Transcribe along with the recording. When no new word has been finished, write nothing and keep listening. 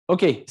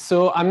Okay,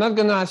 so I'm not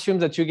going to assume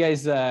that you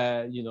guys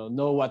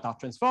know what are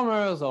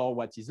transformers or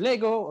what is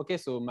Lego. Okay,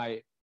 so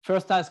my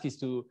first task is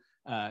to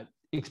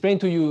explain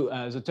to you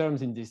the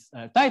terms in this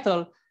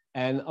title.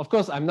 And of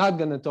course, I'm not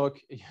going to talk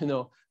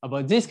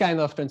about this kind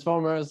of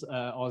transformers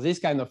or this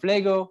kind of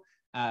Lego.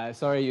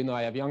 Sorry,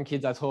 I have young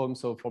kids at home,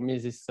 so for me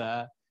this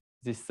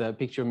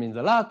picture means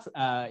a lot.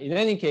 In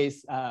any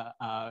case,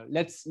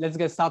 let's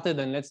get started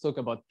and let's talk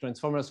about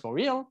transformers for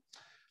real.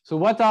 So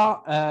what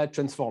are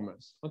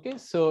transformers? Okay,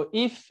 so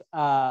if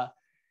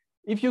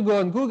you go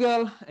on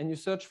Google and you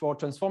search for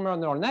transformer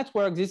neural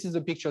network, this is the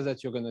picture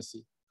that you're going to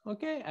see.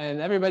 Okay, and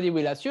everybody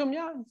will assume,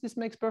 yeah, this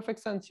makes perfect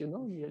sense.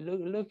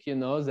 Look,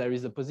 there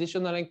is a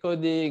positional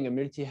encoding, a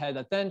multi-head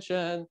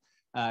attention.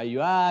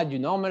 You add, you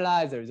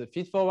normalize. There is a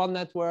feed-forward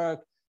network.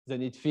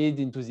 Then it feeds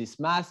into this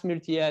mass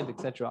multi-head,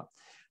 etc.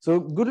 So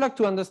good luck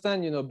to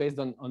understand, based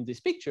on this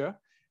picture.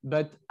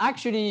 But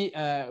actually,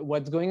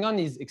 what's going on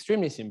is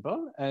extremely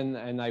simple,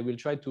 and I will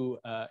try to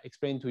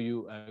explain to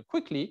you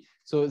quickly.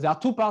 So there are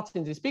two parts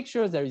in this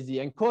picture. There is the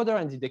encoder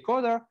and the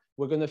decoder.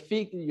 We're going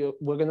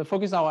to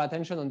focus our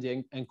attention on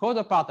the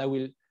encoder part. I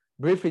will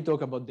briefly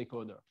talk about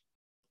decoder.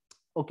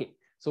 Okay,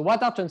 so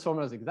what are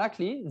transformers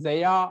exactly?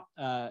 They are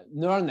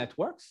neural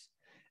networks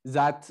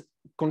that,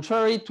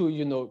 contrary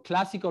to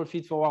classical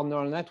feed-forward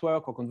neural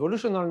network or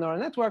convolutional neural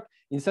network,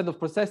 instead of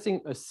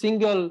processing a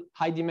single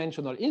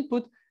high-dimensional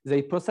input, they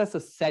process a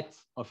set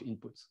of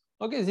inputs.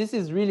 Okay, this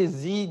is really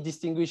the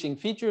distinguishing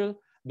feature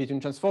between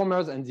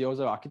transformers and the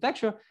other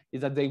architecture,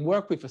 is that they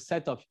work with a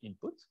set of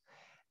inputs.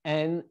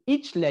 And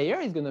each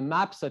layer is going to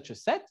map such a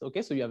set.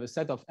 Okay, so you have a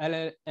set of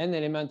n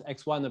element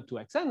x1 up to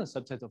xn, a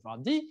subset of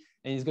Rd,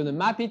 and it's going to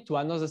map it to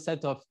another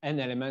set of n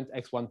element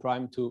x1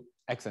 prime to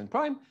xn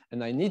prime.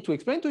 And I need to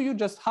explain to you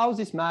just how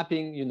this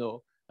mapping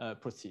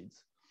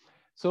proceeds.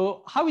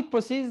 So how it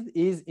proceeds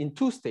is in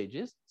two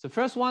stages. The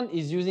first one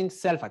is using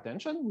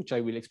self-attention, which I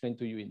will explain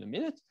to you in a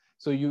minute.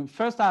 So you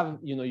first have,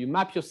 you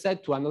map your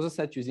set to another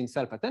set using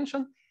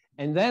self-attention.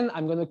 And then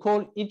I'm going to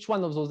call each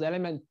one of those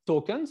element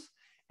tokens.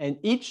 And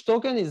each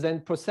token is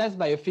then processed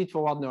by a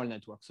feed-forward neural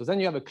network. So then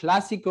you have a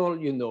classical,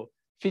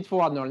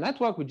 feed-forward neural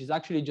network, which is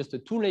actually just a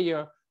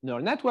two-layer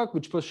neural network,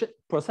 which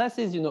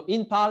processes,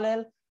 in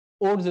parallel,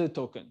 all the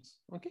tokens.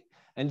 Okay.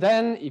 And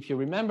then, if you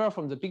remember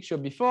from the picture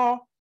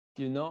before,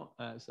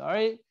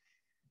 sorry.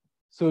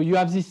 So you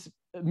have this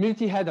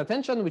multi-head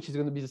attention, which is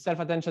going to be the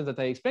self-attention that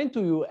I explained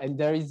to you. And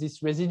there is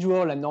this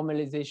residual and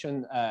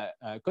normalization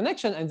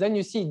connection. And then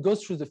you see it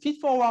goes through the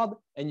feed-forward,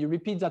 and you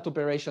repeat that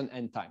operation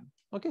n time.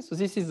 Okay, so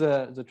this is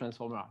the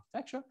transformer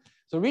architecture.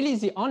 So really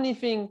the only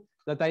thing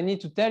that I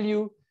need to tell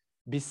you,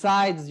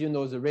 besides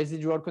the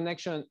residual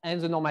connection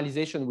and the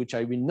normalization, which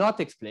I will not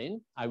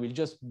explain, I will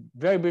just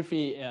very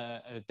briefly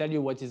tell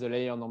you what is a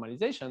layer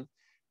normalization.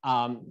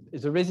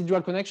 The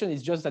residual connection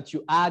is just that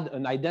you add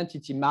an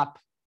identity map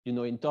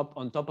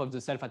on top of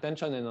the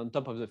self-attention and on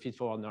top of the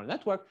feed-forward neural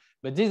network.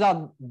 But these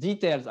are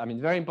details,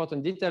 very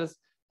important details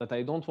that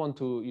I don't want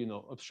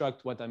to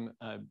obstruct what I'm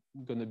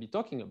going to be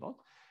talking about.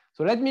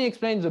 So let me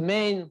explain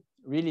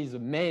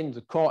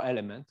the core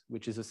element,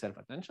 which is the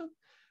self-attention.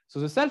 So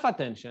the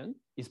self-attention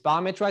is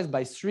parameterized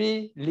by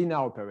three linear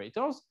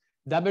operators,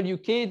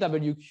 WK,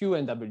 WQ,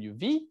 and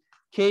WV,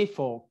 K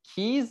for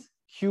keys,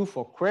 Q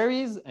for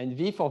queries, and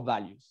V for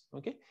values.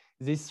 Okay?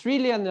 These three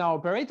linear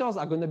operators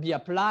are going to be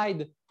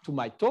applied to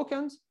my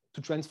tokens to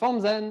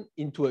transform them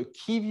into a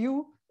key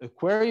view, a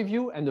query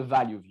view, and a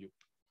value view.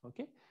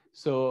 Okay?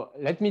 So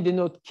let me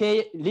denote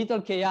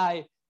little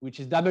ki, which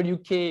is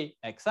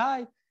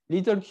WKXI,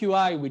 little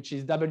qi, which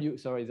is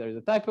sorry, there is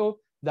a typo,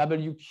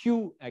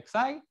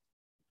 WQXI,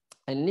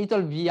 and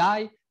little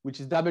vi, which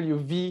is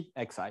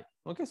WVXI.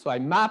 Okay, so I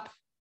map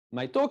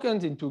my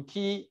tokens into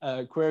key,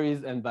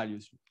 queries, and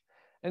values.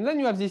 And then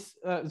you have this,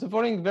 the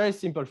following very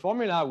simple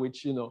formula,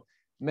 which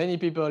many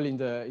people in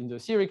the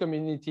theory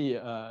community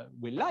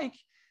will like,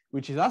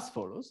 which is as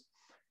follows.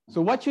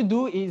 So what you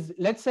do is,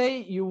 let's say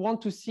you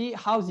want to see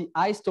how the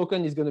ice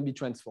token is going to be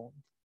transformed.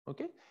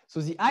 Okay,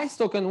 so the ice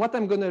token, what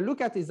I'm going to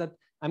look at is that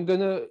I'm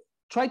going to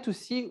try to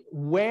see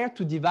where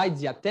to divide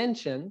the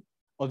attention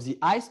of the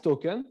ice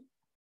token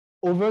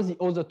over the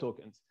other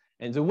tokens.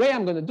 And the way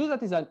I'm going to do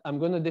that is that I'm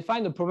going to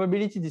define a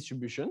probability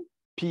distribution,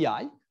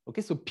 pi.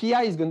 Okay, so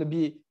pi is going to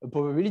be a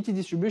probability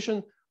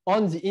distribution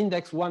on the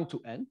index 1 to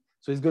n.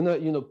 So it's going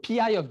to,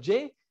 pi of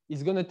j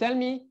is going to tell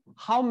me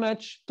how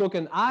much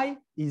token I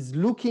is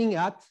looking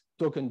at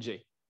token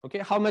j. Okay,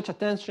 how much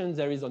attention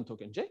there is on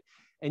token j.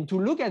 And to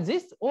look at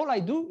this, all I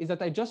do is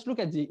that I just look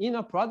at the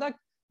inner product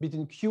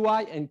between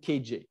qi and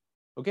kj.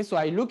 Okay, so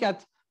I look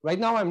at, right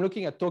now I'm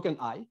looking at token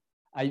I.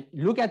 I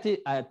look at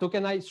it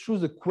token I through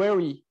the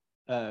query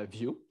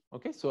view.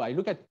 Okay, so I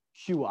look at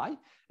qi,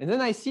 and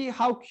then I see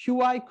how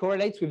qi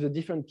correlates with the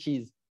different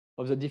keys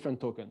of the different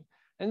token.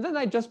 And then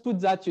I just put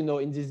that,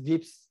 in this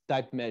Gibbs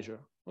type measure.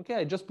 Okay,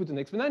 I just put an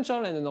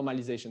exponential and a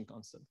normalization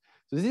constant.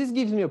 So this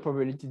gives me a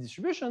probability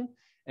distribution.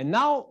 And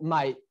now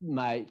my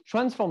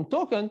transform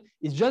token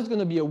is just going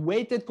to be a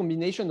weighted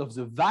combination of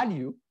the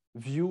value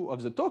view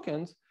of the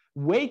tokens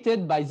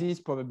weighted by these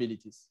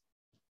probabilities.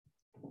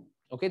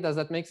 Okay, does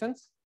that make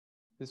sense,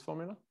 this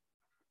formula?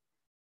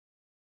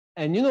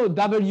 And you know,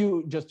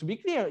 W, just to be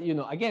clear, you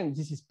know, again,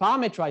 this is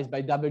parameterized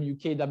by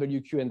WK,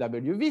 WQ, and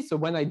WV. So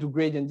when I do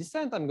gradient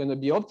descent, I'm going to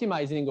be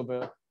optimizing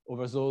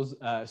over those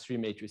three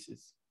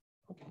matrices.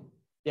 Okay.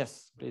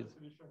 Yes, please.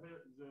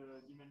 The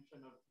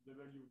dimension of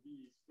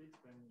WV is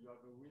fixed and you have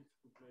a width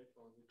to play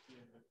for the T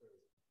and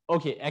vectors.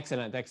 Okay,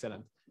 excellent,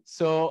 excellent.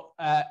 So,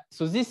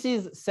 so this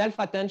is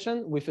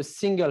self-attention with a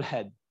single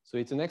head. So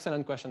it's an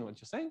excellent question what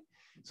you're saying.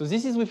 So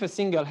this is with a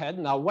single head.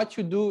 Now, what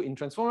you do in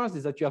transformers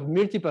is that you have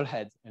multiple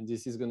heads, and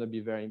this is going to be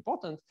very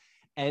important.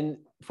 And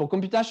for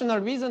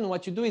computational reason,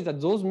 what you do is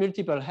that those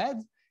multiple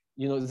heads,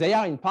 you know, they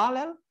are in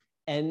parallel,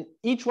 and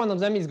each one of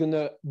them is going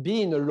to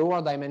be in a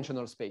lower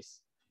dimensional space.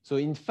 So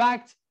in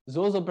fact,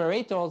 those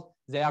operators,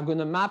 they are going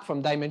to map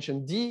from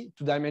dimension D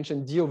to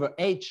dimension D over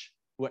H,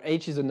 where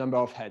H is the number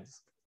of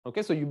heads.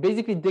 Okay, so you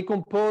basically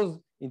decompose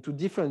into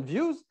different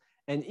views,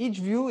 and each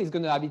view is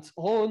going to have its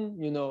own,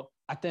 you know,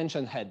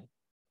 attention head.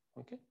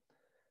 Okay,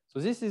 so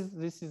these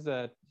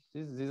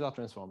are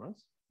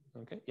transformers.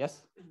 Okay,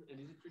 yes. And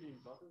is it really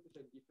important to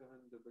take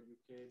different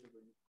WK,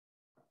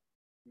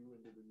 WQ,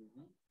 and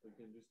WV? So you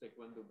can just take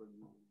one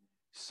W.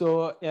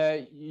 So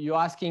you're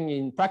asking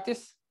in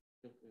practice?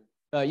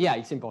 Yeah,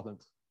 it's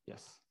important.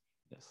 Yes,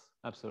 yes,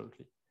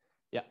 absolutely.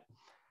 Yeah.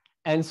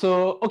 And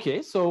so,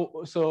 okay,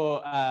 so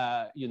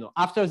you know,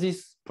 after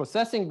this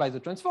processing by the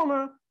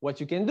transformer,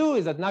 what you can do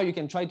is that now you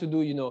can try to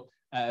do, you know,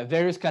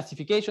 various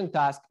classification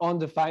tasks on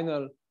the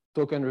final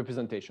token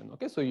representation.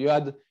 Okay, so you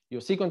had your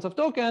sequence of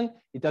token,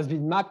 it has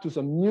been mapped to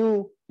some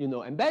new, you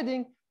know,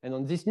 embedding, and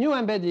on this new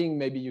embedding,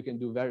 maybe you can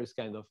do various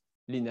kind of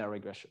linear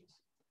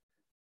regressions.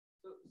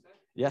 So,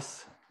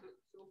 yes.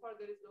 So far,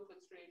 there is no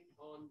constraint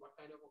on what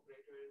kind of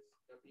operators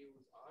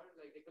W's are.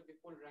 Like they could be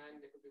full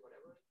rank, they could be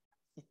whatever.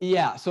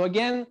 Yeah. So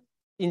again,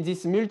 in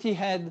this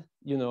multi-head,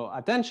 you know,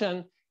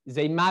 attention,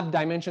 they map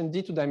dimension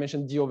D to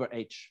dimension D over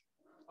H.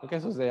 Okay,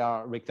 so they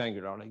are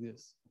rectangular like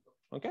this.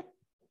 Okay.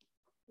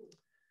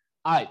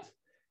 All right.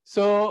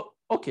 So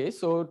okay,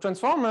 so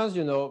transformers,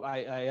 you know,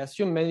 I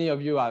assume many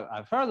of you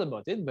have heard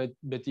about it, but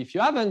if you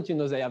haven't, you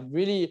know, they have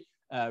really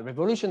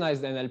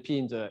revolutionized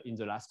NLP in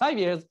the last 5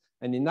 years.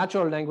 And in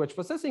natural language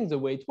processing, the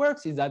way it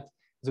works is that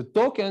the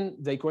token,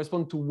 they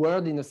correspond to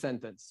word in a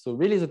sentence. So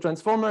really the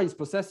transformer is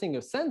processing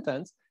a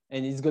sentence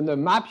and it's going to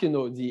map, you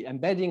know, the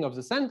embedding of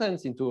the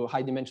sentence into a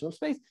high dimensional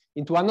space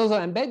into another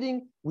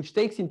embedding, which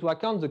takes into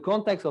account the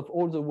context of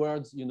all the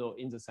words, you know,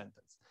 in the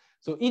sentence.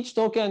 So each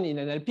token in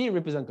NLP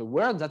represents a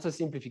word. That's a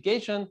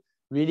simplification.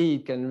 Really,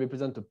 it can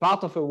represent a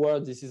part of a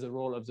word. This is the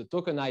role of the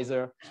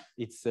tokenizer.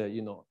 It's,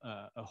 you know,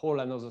 a whole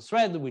another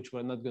thread, which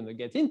we're not going to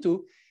get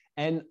into.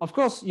 And of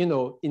course, you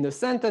know, in a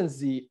sentence,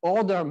 the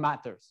order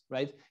matters,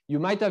 right? You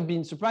might have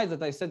been surprised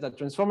that I said that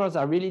transformers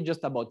are really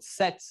just about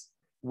sets.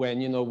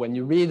 When, you know, when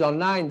you read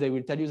online, they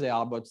will tell you they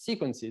are about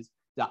sequences.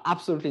 They're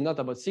absolutely not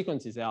about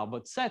sequences. They are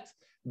about sets.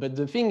 But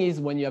the thing is,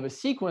 when you have a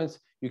sequence,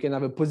 you can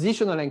have a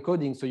positional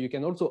encoding. So you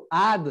can also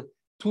add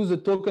to the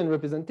token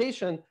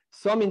representation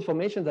some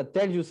information that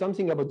tells you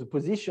something about the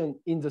position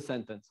in the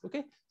sentence.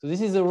 Okay, so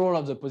this is the role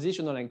of the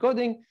positional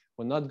encoding.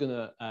 We're not going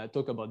to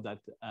talk about that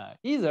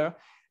either.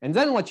 And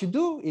then what you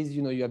do is,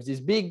 you know, you have this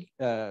big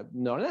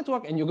neural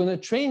network, and you're going to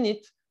train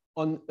it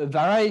on a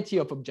variety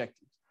of objectives.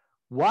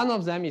 One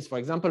of them is, for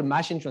example,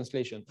 machine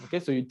translation. Okay,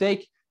 so you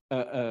take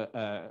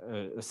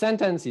a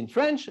sentence in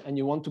French, and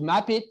you want to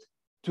map it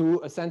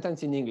to a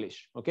sentence in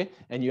English, okay?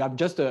 And you have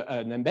just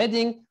an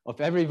embedding of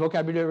every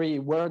vocabulary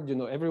word, you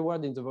know, every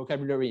word in the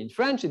vocabulary in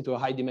French into a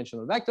high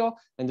dimensional vector,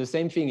 and the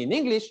same thing in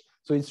English.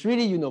 So it's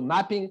really, you know,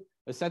 mapping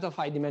a set of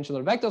high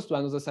dimensional vectors to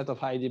another set of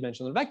high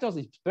dimensional vectors.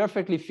 It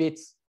perfectly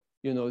fits,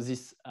 you know,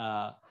 this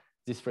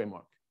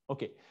framework.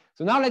 Okay,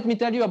 so now let me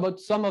tell you about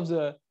some of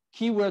the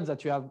keywords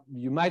that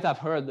you might have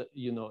heard,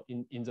 you know,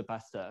 in the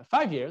past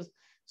 5 years.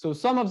 So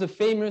some of the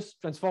famous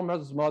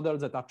transformers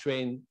models that are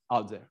trained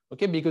out there,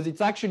 okay? Because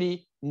it's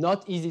actually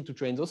not easy to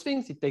train those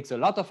things. It takes a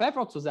lot of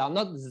effort. So there are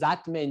not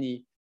that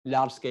many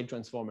large-scale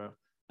transformers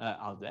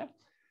out there.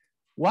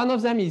 One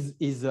of them is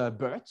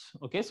BERT,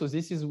 okay? So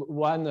this is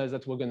one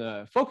that we're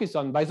gonna focus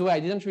on. By the way,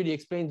 I didn't really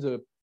explain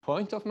the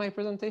point of my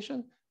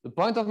presentation. The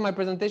point of my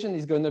presentation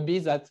is gonna be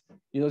that,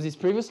 you know, this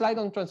previous slide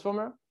on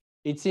transformer,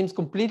 it seems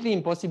completely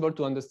impossible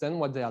to understand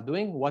what they are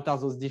doing. What are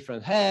those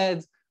different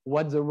heads?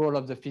 What's the role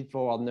of the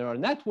feed-forward neural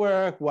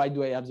network? Why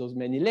do I have those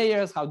many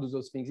layers? How do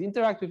those things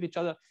interact with each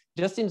other?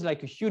 Just seems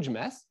like a huge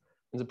mess.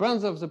 And the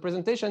point of the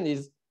presentation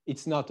is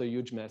it's not a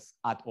huge mess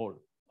at all.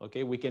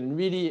 Okay, we can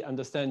really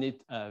understand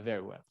it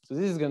very well. So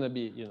this is going to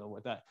be, you know,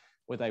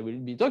 what I will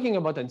be talking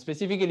about, and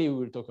specifically we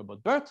will talk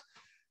about BERT.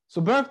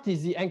 So BERT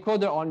is the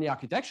encoder-only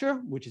architecture,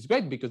 which is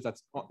great because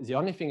that's the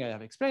only thing I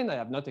have explained. I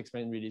have not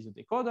explained really the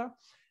decoder,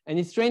 and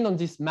it's trained on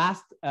this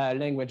masked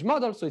language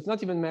model. So it's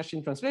not even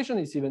machine translation;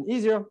 it's even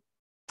easier.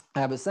 I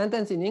have a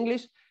sentence in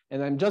English,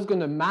 and I'm just going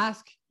to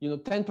mask, you know,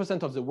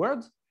 10% of the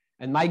words,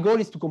 and my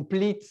goal is to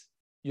complete,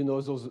 you know,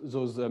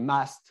 those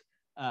masked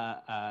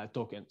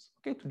tokens,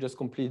 okay, to just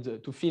complete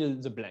to fill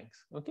the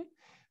blanks, okay.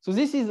 So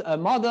this is a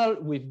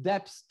model with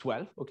depth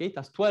 12, okay? It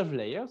has 12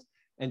 layers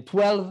and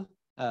 12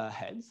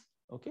 heads,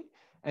 okay?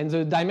 And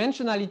the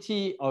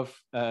dimensionality of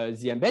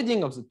the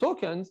embedding of the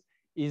tokens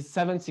is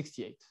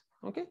 768,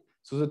 okay?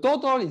 So the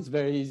total is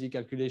very easy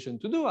calculation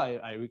to do.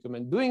 I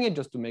recommend doing it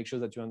just to make sure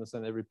that you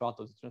understand every part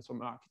of the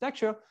transformer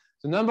architecture.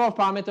 The number of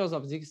parameters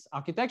of this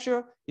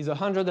architecture is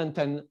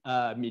 110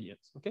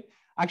 millions, okay?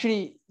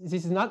 Actually,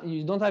 this is not,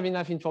 you don't have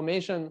enough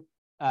information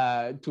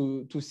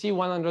to see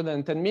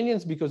 110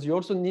 millions because you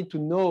also need to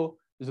know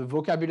the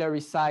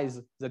vocabulary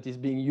size that is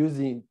being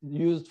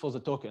used for the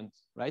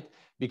tokens, right?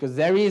 Because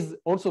there is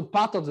also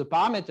part of the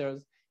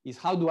parameters is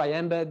how do I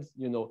embed,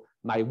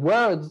 my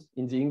words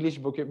in the English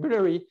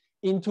vocabulary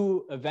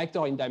into a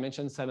vector in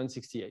dimension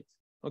 768,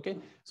 okay?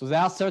 So there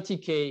are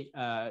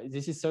 30K,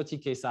 this is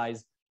 30K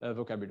size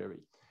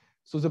vocabulary.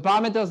 So the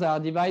parameters are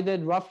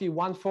divided roughly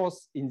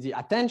 1/4 in the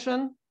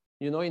attention,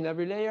 in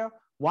every layer,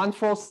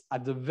 1/4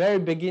 at the very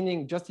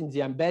beginning, just in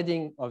the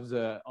embedding of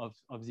the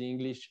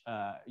English,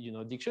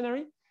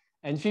 dictionary,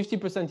 and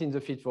 50% in the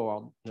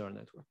feed-forward neural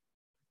network.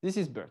 This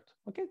is BERT.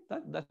 Okay,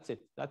 that's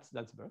it. That's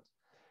BERT.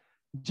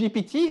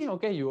 GPT.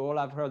 Okay, you all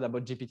have heard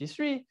about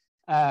GPT-3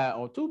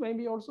 or 2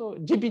 maybe also.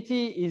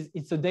 GPT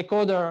it's a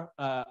decoder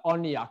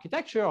only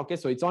architecture. Okay,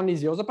 so it's only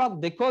the other part.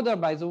 Decoder,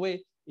 by the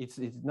way, it's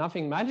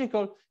nothing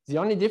magical. The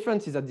only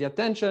difference is at the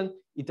attention,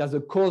 it has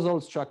a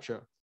causal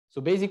structure.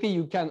 So basically,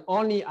 you can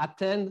only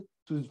attend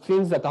to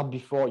things that are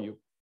before you,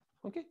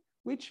 okay?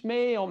 Which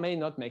may or may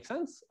not make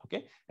sense,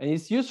 okay? And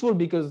it's useful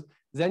because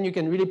then you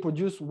can really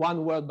produce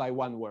one word by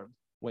one word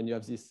when you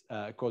have this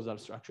causal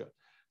structure.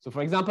 So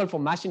for example, for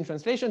machine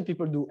translation,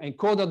 people do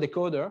encoder,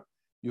 decoder.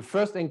 You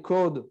first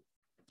encode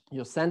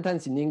your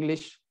sentence in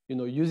English,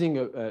 using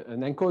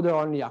an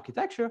encoder-only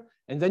architecture,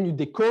 and then you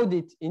decode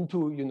it into,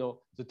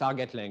 the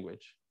target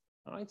language.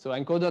 All right, so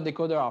encoder,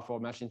 decoder are for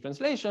machine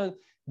translation.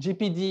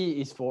 GPD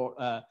is for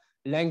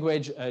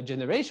language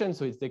generation,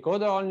 so it's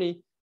decoder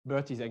only.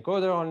 BERT is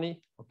encoder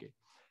only. Okay.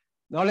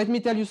 Now let me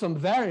tell you some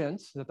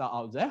variants that are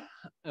out there.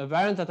 A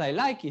variant that I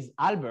like is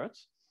Albert.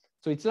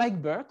 So it's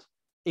like BERT,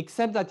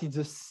 except that it's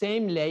the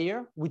same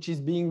layer which is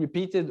being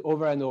repeated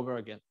over and over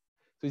again.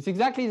 So it's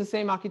exactly the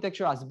same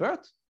architecture as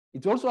BERT.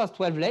 It also has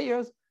 12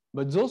 layers,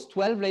 but those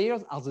 12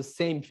 layers are the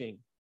same thing.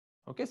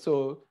 Okay,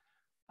 so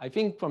I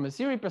think from a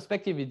theory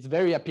perspective, it's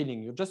very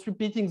appealing. You're just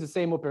repeating the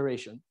same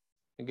operation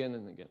again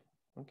and again.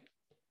 Okay.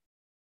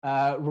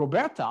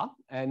 Roberta,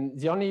 and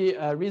the only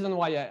reason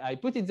why I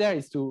put it there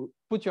is to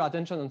put your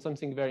attention on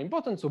something very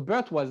important. So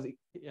BERT was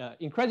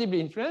incredibly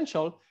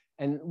influential,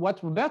 and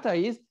what Roberta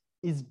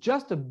is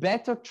just a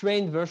better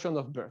trained version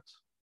of BERT.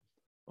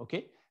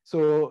 Okay,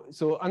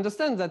 so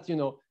understand that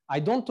I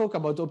don't talk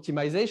about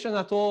optimization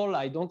at all.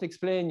 I don't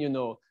explain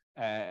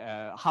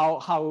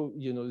how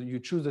you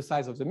choose the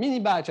size of the mini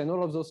batch and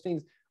all of those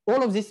things.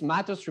 All of this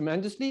matters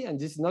tremendously, and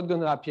this is not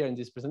going to appear in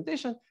this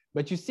presentation.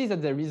 But you see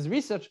that there is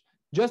research.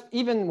 Just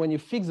even when you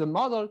fix the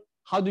model,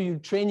 how do you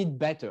train it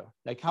better?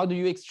 Like, how do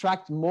you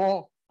extract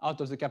more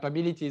out of the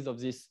capabilities of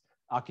this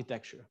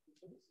architecture?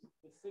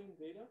 The same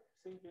data,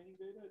 same training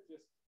data,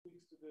 just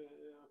tweaks to the...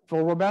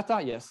 For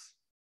Roberta, yes.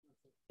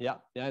 Yeah,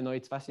 no,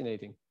 it's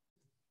fascinating.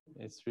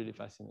 It's really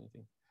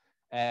fascinating.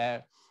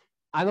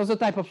 Another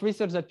type of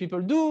research that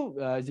people do,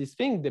 this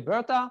thing,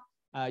 Deberta,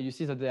 you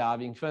see that they are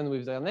having fun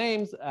with their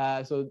names.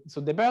 So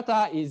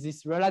Deberta is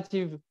this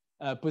relative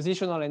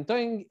positional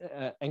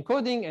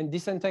encoding and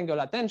disentangle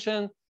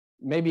attention.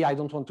 Maybe I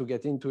don't want to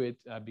get into it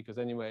because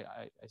anyway,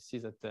 I see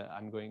that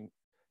I'm going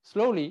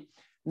slowly.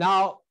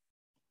 Now,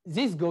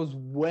 this goes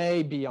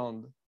way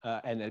beyond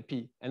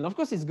NLP. And of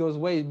course, it goes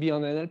way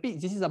beyond NLP.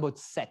 This is about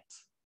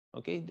sets,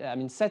 okay? I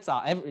mean, sets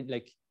are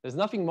there's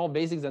nothing more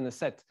basic than a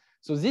set.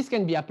 So this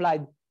can be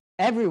applied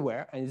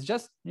everywhere, and it's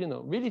just,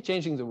 really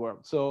changing the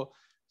world. So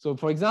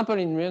for example,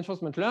 in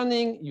reinforcement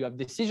learning, you have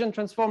decision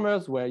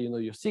transformers where,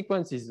 your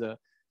sequence is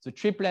the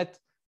triplet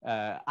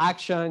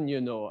action,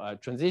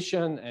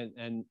 transition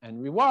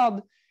and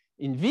reward.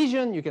 In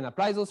vision, you can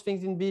apply those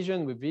things in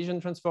vision with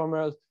vision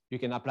transformers. You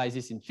can apply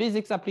this in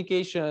physics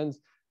applications.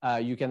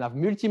 You can have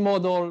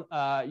multimodal,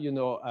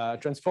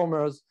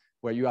 transformers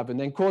where you have an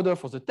encoder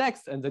for the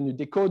text and then you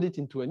decode it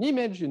into an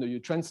image. You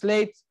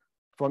translate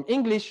from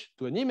English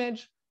to an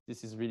image.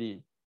 This is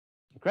really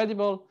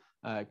incredible.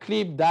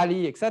 Clip,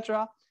 DALI,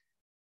 etc.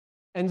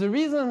 And the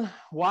reason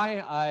why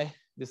I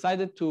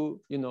decided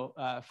to,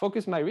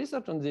 focus my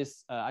research on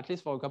this, at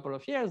least for a couple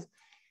of years,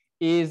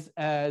 is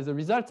the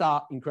results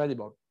are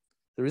incredible.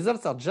 The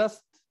results are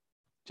just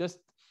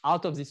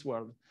out of this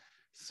world.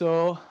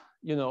 So,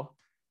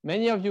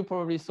 many of you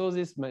probably saw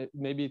this,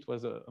 maybe it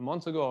was a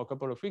month ago or a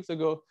couple of weeks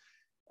ago,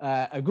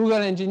 a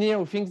Google engineer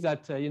who thinks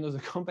that,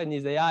 the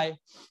company's AI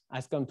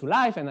has come to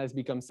life and has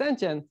become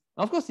sentient.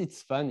 Of course,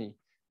 it's funny,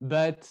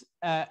 but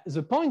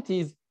the point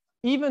is,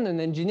 even an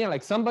engineer,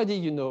 like somebody,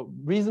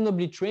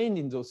 reasonably trained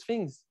in those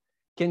things,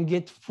 can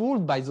get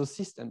fooled by those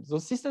systems.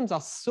 Those systems are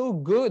so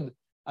good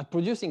at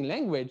producing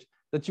language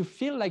that you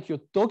feel like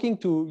you're talking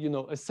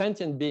to, a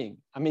sentient being.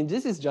 I mean,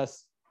 this is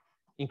just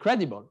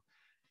incredible.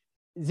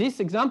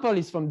 This example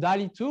is from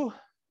DALI 2,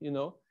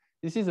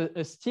 This is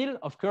a still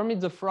of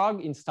Kermit the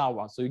Frog in Star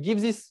Wars. So you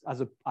give this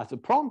as a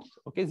prompt.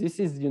 Okay, this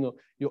is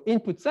your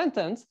input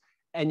sentence,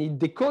 and it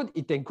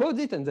encodes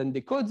it, and then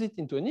decodes it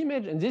into an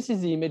image, and this is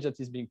the image that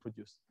is being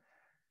produced.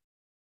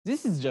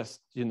 This is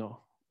just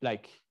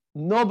like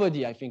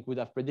nobody, I think, would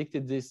have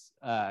predicted this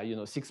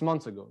 6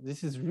 months ago.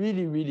 This is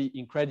really, really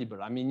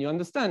incredible. I mean, you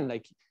understand,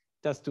 like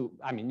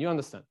you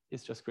understand.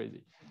 It's just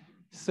crazy.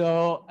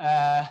 So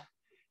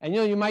and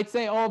you might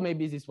say, oh,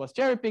 maybe this was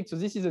cherry picked. So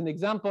this is an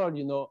example,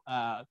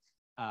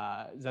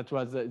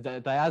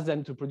 that I asked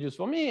them to produce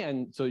for me.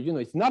 And so,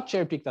 it's not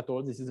cherry picked at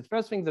all. This is the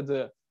first thing that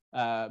the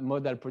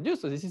model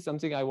produced. So this is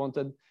something I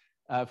wanted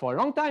for a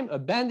long time, a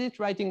bandit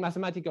writing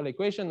mathematical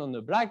equation on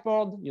the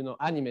blackboard,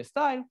 anime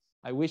style.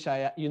 I wish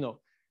a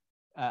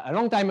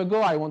long time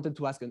ago, I wanted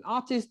to ask an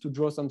artist to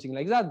draw something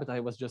like that, but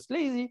I was just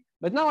lazy.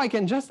 But now I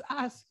can just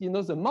ask,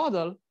 the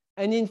model,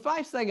 and in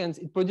 5 seconds,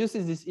 it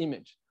produces this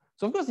image.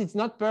 So of course, it's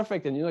not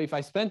perfect. And, if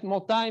I spent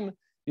more time,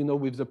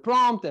 with the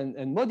prompt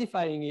and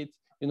modifying it,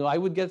 I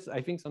would get,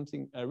 I think,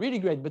 something really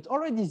great. But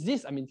already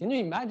this, I mean, can you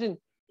imagine?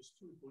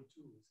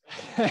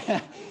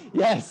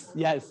 Yes.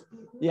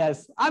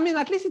 I mean,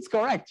 at least it's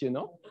correct,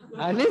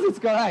 At least it's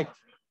correct.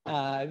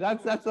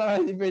 That's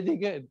already pretty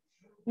good.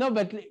 No,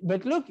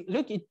 but look,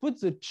 it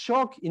puts the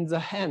chalk in the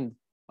hand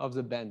of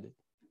the bandit.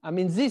 I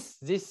mean,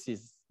 this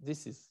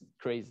is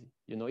crazy.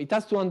 It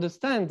has to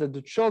understand that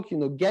the chalk,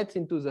 gets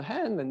into the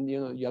hand, and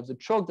you have the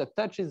chalk that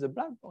touches the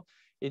blackboard.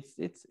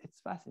 It's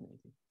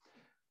fascinating.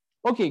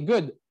 Okay,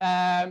 good.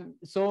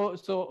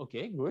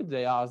 Okay, good.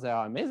 They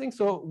are amazing.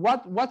 So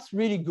what's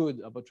really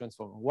good about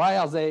transformers? Why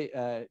are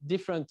they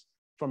different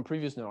from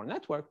previous neural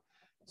network?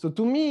 So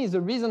to me,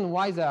 the reason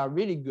why they are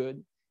really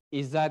good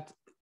is that,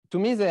 to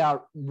me, they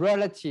are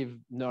relative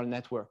neural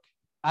network,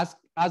 as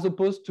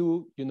opposed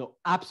to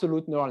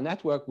absolute neural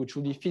network, which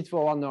would be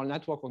feed-forward neural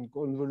network or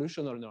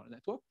convolutional neural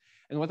network.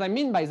 And what I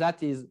mean by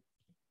that is,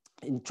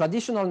 in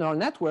traditional neural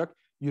network,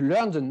 you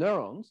learn the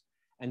neurons,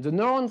 and the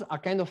neurons are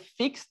kind of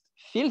fixed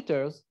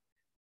filters,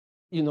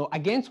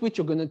 against which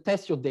you're going to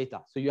test your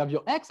data. So you have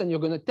your X, and you're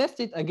going to test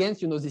it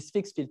against this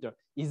fixed filter.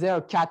 Is there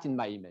a cat in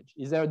my image?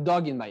 Is there a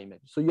dog in my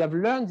image? So you have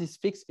learned these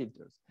fixed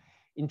filters.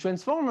 In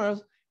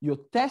transformers, you're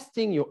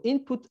testing your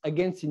input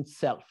against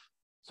itself.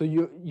 So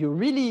you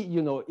really,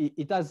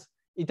 it has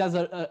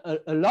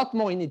a lot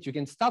more in it. You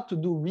can start to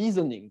do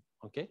reasoning.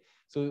 Okay.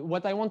 So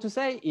what I want to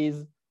say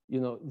is,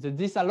 that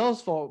this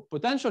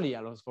potentially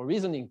allows for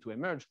reasoning to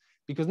emerge,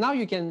 because now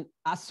you can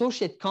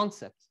associate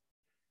concepts.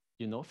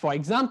 For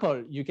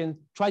example, you can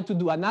try to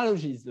do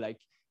analogies like,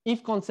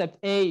 if concept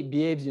A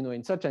behaves,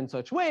 in such and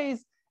such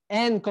ways,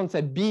 and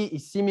concept B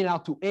is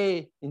similar to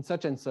A in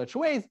such and such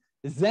ways,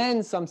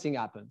 then something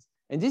happens.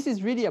 And this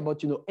is really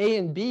about, A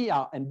and B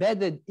are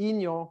embedded in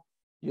your,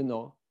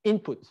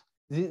 input.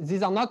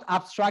 These are not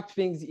abstract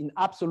things in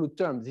absolute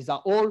terms. These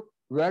are all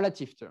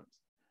relative terms.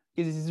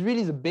 Because this is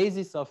really the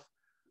basis of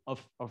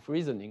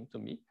reasoning to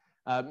me.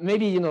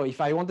 Maybe,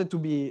 if I wanted to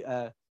be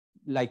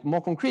like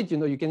more concrete,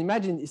 you can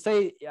imagine,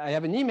 say I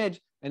have an image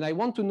and I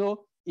want to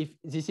know if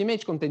this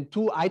image contains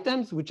 2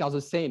 items which are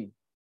the same.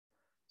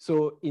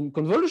 So in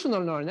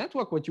convolutional neural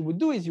network, what you would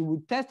do is you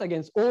would test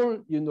against all,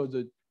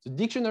 the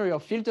dictionary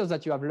of filters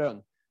that you have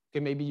learned. Okay,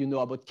 maybe you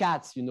know about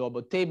cats, you know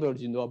about tables,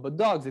 you know about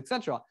dogs,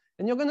 etc.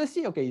 And you're going to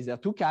see, okay, is there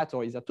 2 cats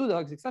or is there 2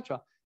 dogs,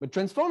 etc. But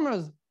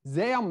transformers,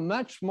 they are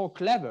much more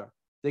clever.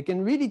 They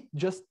can really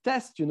just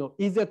test,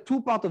 is there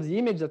 2 parts of the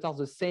image that are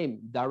the same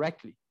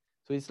directly?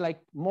 So it's like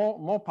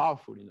more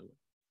powerful in a way.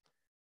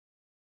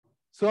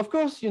 So of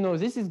course,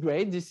 this is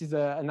great. This is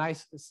a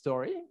nice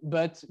story,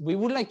 but we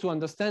would like to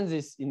understand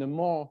this in a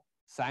more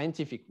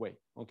scientific way.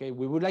 Okay,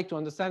 we would like to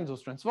understand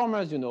those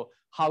transformers.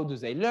 How do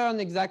they learn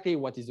exactly?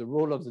 What is the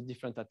role of the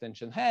different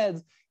attention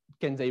heads?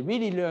 Can they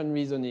really learn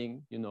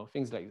reasoning?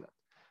 Things like that.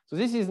 So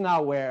this is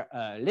now where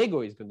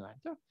Lego is going to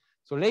enter.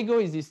 So Lego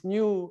is this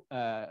new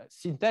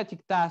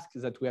synthetic task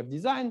that we have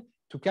designed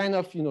to kind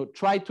of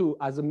try to,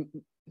 as a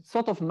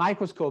sort of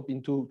microscope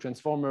into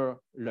transformer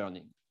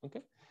learning.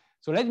 Okay,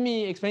 so let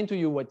me explain to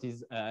you what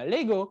is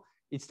Lego.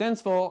 It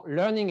stands for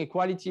Learning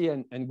Equality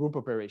and Group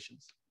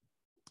Operations.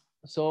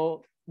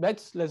 So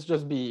let's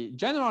just be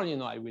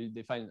general. I will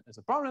define it as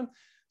a problem.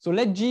 So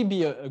let G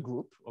be a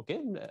group,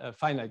 okay, a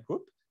finite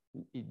group.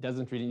 It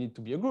doesn't really need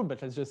to be a group,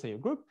 but let's just say a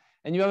group.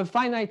 And you have a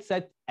finite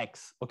set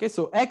X. Okay,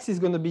 so X is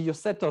going to be your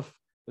set of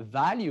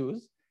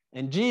values,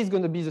 and G is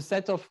going to be the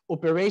set of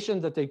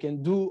operations that I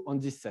can do on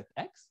this set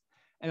X.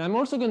 And I'm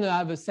also going to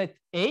have a set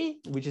A,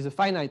 which is a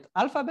finite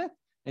alphabet.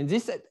 And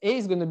this set A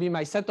is going to be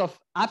my set of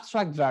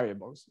abstract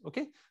variables.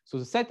 Okay, so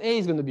the set A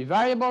is going to be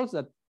variables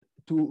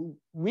to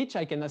which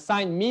I can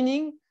assign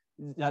meaning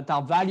that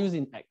are values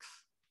in X.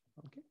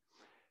 Okay.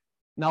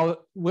 Now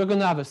we're going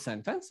to have a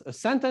sentence. A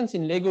sentence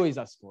in Lego is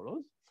as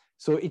follows.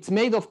 So it's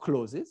made of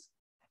clauses,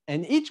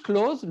 and each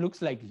clause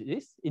looks like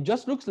this. It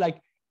just looks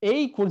like A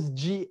equals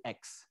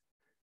GX.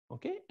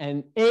 Okay,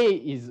 and A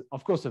is,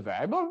 of course, a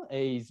variable.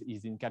 A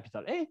is in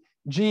capital A.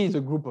 G is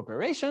a group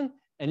operation.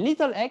 And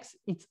little x,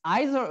 it's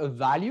either a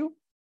value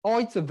or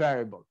it's a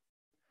variable.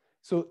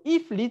 So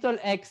if little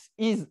x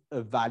is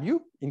a value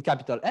in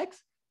capital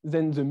X,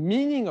 then the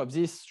meaning of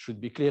this should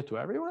be clear to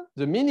everyone.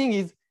 The meaning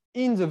is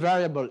in the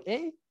variable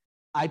a,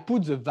 I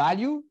put the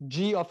value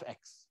g of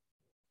x.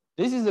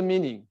 This is the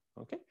meaning,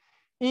 okay?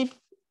 If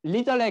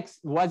little x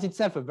was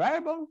itself a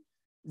variable,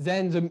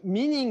 then the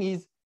meaning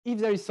is if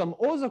there is some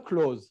other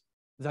clause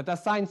that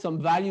assigns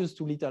some values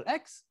to little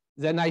x,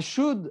 then I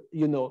should,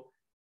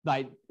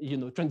 by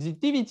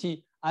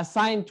transitivity,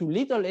 assign to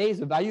little a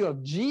the value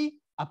of g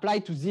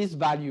applied to this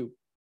value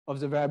of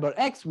the variable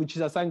x, which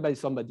is assigned by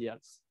somebody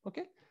else,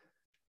 okay?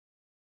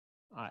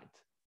 All right.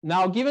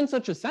 Now, given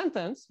such a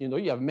sentence,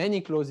 you have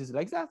many clauses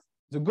like that.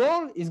 The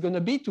goal is going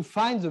to be to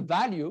find the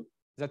value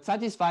that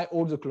satisfies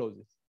all the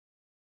clauses.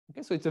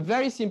 Okay, so it's a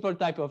very simple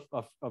type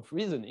of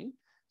reasoning.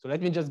 So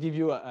let me just give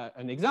you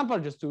an example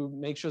just to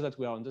make sure that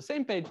we are on the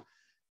same page.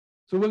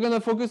 So we're going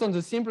to focus on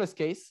the simplest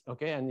case,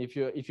 okay? And if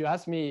you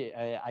ask me,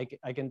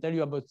 I can tell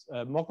you about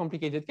a more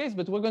complicated case,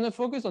 but we're going to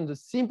focus on the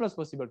simplest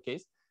possible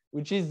case,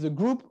 which is the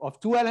group of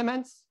two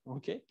elements,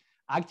 okay,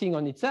 acting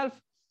on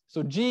itself.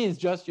 So G is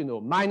just,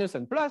 minus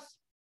and plus.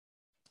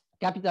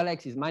 Capital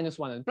X is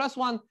 -1 and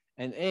 +1,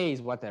 and A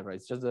is whatever.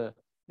 It's just the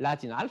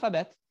Latin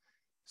alphabet.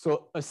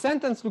 So a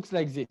sentence looks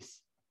like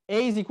this.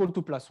 A is equal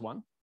to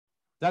 +1.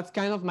 That's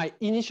kind of my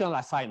initial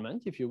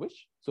assignment, if you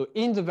wish. So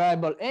in the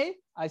variable A,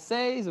 I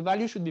say the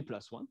value should be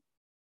 +1.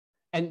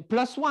 And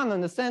 +1,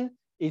 understand,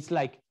 it's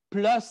like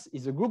plus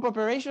is a group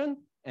operation,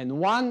 and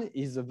 1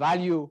 is the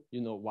value,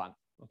 1.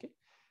 Okay.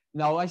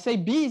 Now I say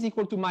B is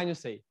equal to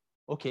 -A.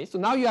 Okay, so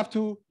now you have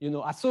to,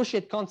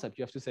 associate concept.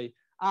 You have to say,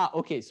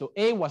 okay, so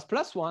A was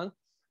 +1.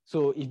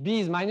 So if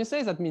B is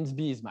 -A, that means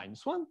B is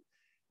 -1.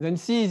 Then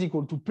C is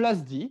equal to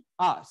 +D.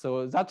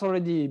 So that's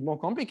already more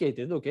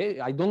complicated. Okay,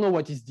 I don't know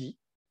what is D.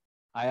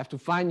 I have to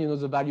find,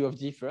 the value of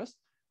D first.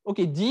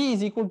 Okay, D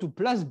is equal to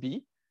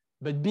 +B,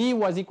 but B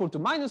was equal to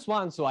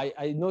 -1. So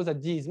I know that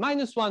D is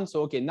 -1.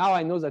 So okay, now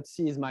I know that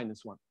C is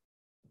 -1.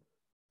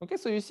 Okay,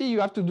 so you see,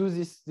 you have to do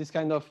this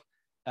kind of,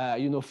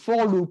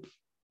 for loop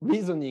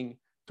reasoning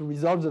to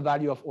resolve the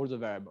value of all the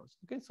variables.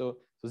 Okay, so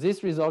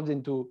this resolves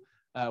into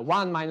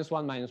 1,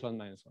 -1, -1,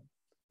 -1.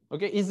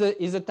 Okay,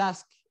 is the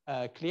task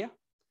clear?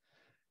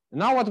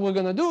 Now what we're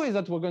going to do is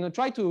that we're going to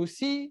try to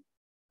see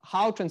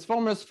how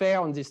transformers fare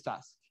on this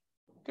task.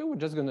 Okay,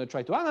 we're just going to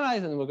try to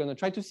analyze, and we're going to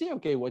try to see,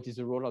 okay, what is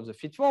the role of the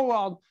feed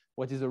forward,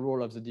 what is the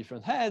role of the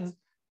different heads,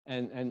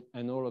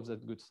 and all of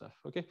that good stuff.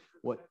 Okay,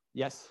 what?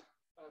 Yes.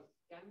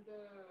 Can the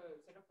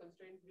set of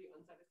constraints be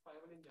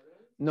unsatisfiable in general?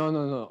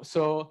 No.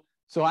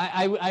 So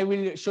I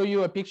will show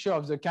you a picture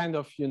of the kind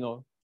of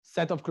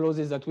set of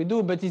clauses that we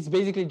do, but it's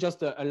basically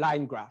just a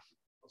line graph.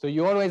 So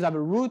you always have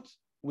a root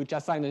which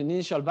assigns an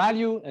initial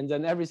value, and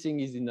then everything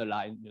is in a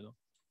line.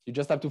 You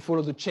just have to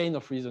follow the chain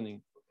of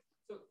reasoning.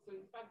 So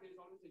in fact, there is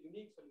always a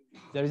unique solution.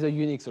 There is a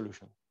unique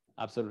solution.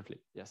 Absolutely.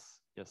 Yes.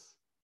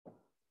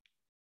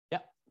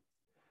 Yeah.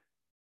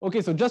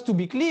 Okay. So just to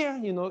be clear,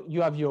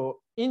 you have your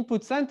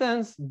input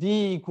sentence,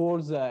 D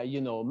equals,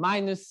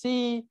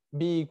 -C,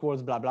 B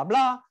equals blah, blah,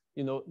 blah.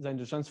 Then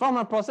the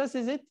transformer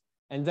processes it.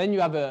 And then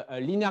you have a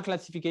linear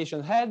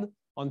classification head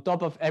on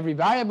top of every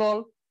variable.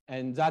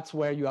 And that's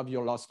where you have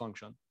your loss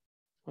function.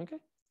 Okay.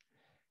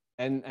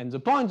 And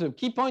the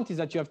key point is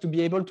that you have to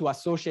be able to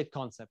associate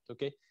concept.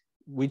 Okay.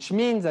 Which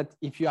means that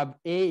if you have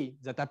A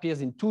that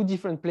appears in two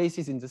different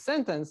places in the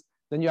sentence,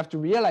 then you have to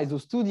realize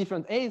those two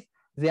different A's,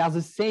 they are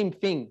the same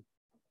thing.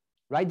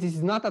 Right? This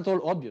is not at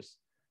all obvious.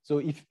 So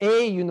if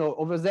A,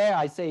 over there,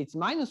 I say it's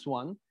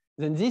 -1,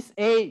 then this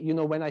A,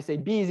 when I say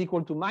B is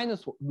equal to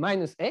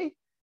minus A,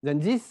 then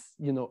this,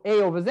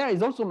 A over there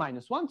is also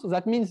 -1. So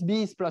that means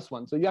B is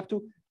 +1. So you have to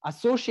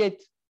associate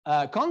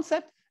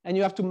concept, and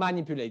you have to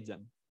manipulate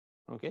them.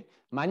 Okay,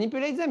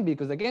 manipulate them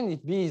because again,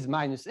 if B is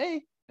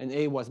 -A and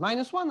A was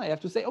 -1, I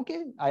have to say,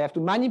 okay, I have to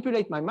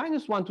manipulate my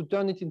 -1 to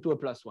turn it into a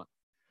 +1.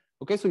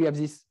 Okay, so you have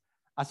this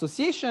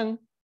association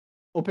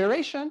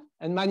operation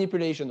and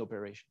manipulation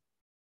operation.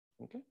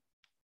 Okay.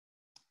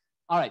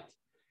 All right.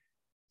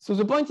 So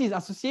the point is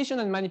association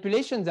and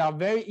manipulation, they are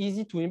very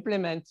easy to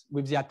implement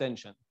with the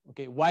attention.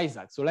 Okay, why is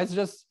that? So let's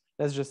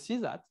just see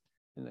that.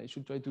 And I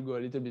should try to go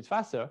a little bit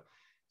faster.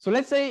 So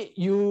let's say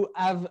you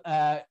have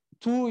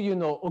two,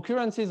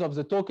 occurrences of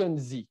the token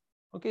Z.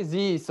 Okay,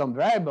 Z is some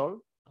variable.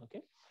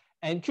 Okay,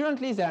 and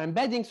currently they're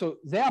embedding, so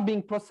they are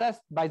being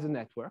processed by the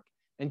network.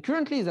 And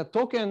currently the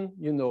token,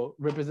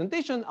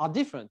 representation are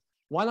different.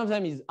 One of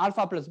them is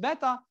alpha plus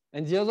beta,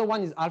 and the other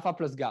one is alpha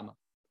plus gamma.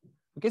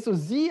 Okay, so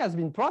Z has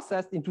been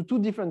processed into two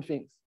different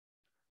things.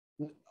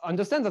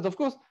 Understand that, of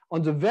course,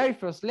 on the very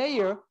first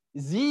layer,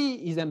 Z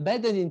is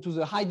embedded into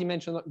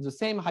the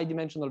same high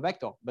dimensional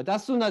vector. But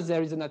as soon as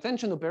there is an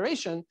attention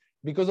operation,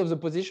 because of the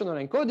positional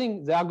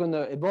encoding, they are going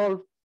to evolve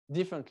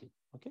differently.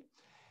 Okay,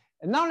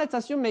 and now let's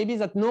assume maybe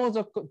that no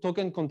other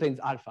token contains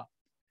alpha.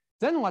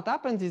 Then what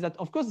happens is that,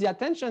 of course, the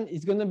attention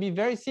is going to be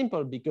very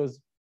simple, because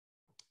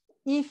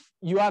if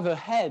you have a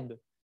head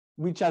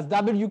which has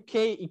WK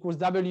equals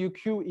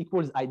WQ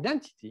equals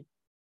identity,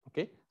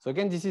 okay? So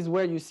again, this is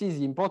where you see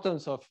the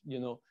importance of,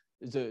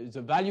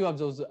 the value of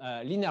those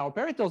linear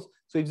operators.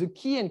 So if the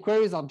key and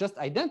queries are just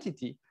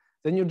identity,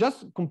 then you're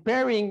just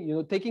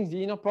comparing, taking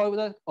the inner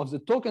product of the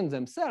tokens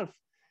themselves.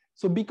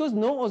 So because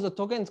no other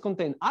tokens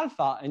contain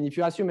alpha, and if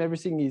you assume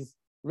everything is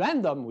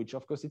random, which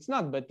of course it's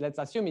not, but let's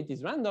assume it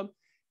is random,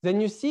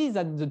 then you see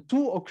that the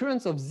two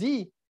occurrences of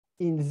Z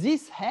in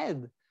this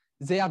head,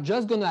 they are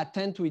just going to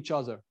attend to each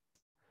other.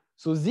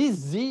 So this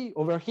Z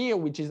over here,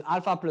 which is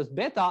alpha plus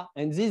beta,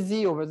 and this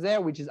Z over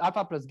there, which is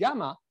alpha plus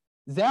gamma,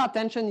 their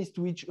attention is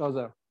to each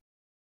other.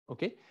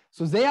 Okay,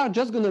 so they are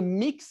just going to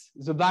mix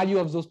the value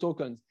of those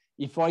tokens.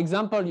 If, for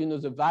example,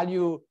 the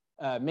value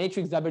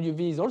matrix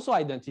WV is also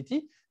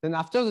identity, then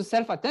after the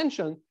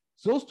self-attention,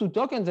 those two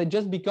tokens, they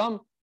just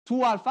become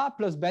 2 alpha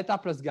plus beta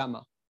plus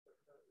gamma.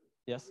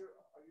 Yes?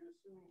 Are you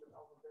assuming that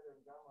alpha, beta,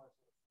 and gamma is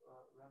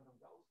random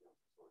Gaussian?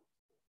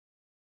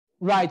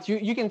 Right,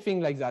 you can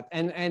think like that.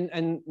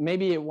 And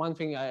maybe one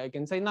thing I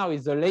can say now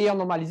is the layer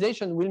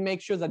normalization will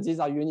make sure that these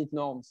are unit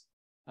norms,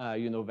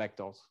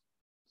 vectors.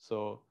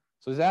 So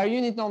there are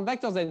unit norm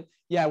vectors, and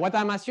yeah, what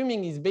I'm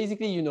assuming is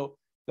basically,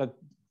 that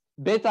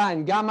beta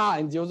and gamma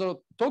and the other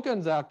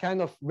tokens are kind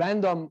of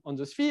random on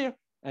the sphere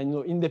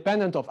and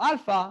independent of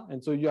alpha,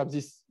 and so you have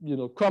this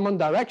common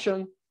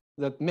direction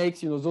that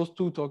makes those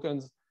two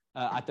tokens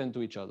attend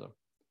to each other.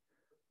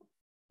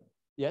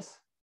 Yes.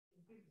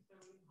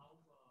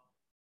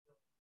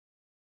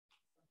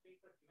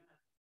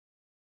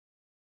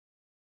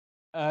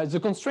 The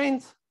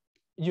constraints,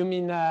 you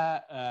mean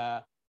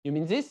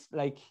this,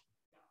 like?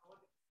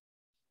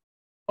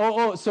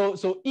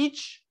 So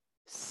each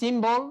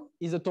symbol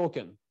is a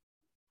token.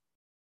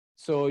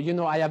 So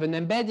I have an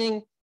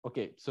embedding.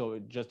 Okay, so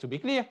just to be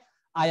clear,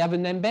 I have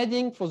an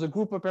embedding for the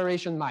group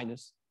operation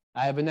minus.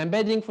 I have an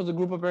embedding for the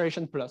group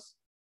operation plus.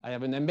 I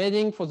have an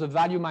embedding for the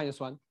value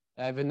 -1.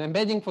 I have an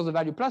embedding for the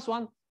value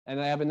 +1, and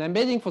I have an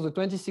embedding for the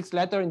 26th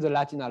letter in the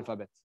Latin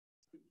alphabet.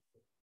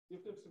 You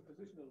have to have some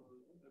positional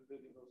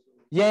embedding also.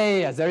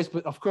 Yeah. There is,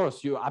 of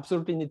course, you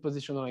absolutely need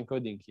positional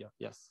encoding here.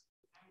 Yes.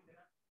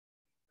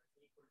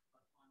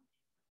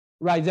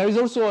 Right. There is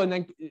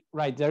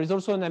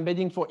also an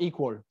embedding for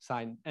equal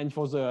sign and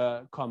for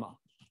the comma.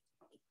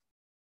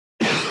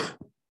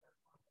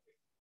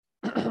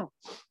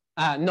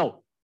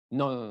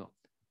 No.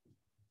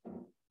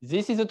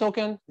 This is a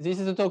token. This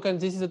is a token.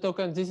 This is a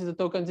token. This is a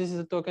token. This is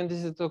a token. This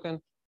is a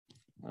token.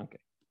 Okay.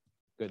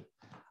 Good.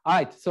 All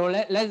right. So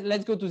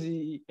let's go to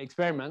the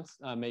experiments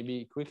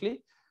maybe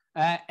quickly.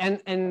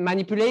 And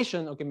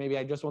manipulation. Okay. Maybe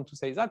I just want to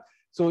say that.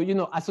 So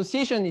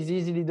association is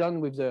easily done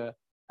with the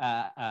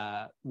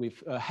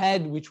with a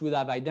head which would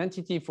have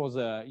identity for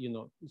the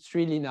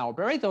 3 linear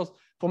operators.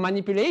 For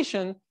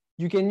manipulation,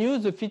 you can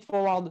use the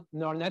feed-forward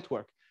neural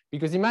network,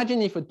 because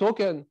imagine if a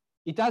token,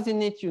 it has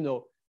in it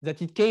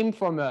that it came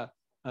from a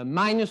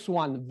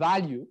 -1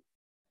 value,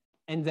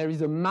 and there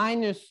is a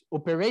minus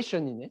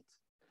operation in it.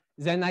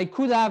 Then I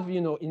could have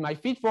in my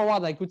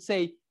feed-forward, I could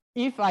say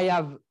if I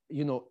have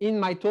in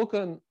my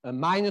token a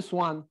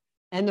 -1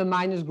 and a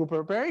minus group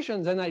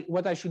operation, then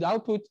what I should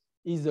output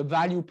is a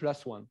value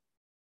 +1.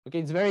 Okay,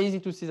 it's very easy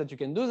to see that you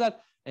can do that.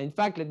 And in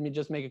fact, let me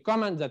just make a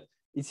comment that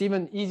it's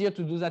even easier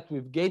to do that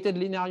with gated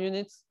linear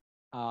units.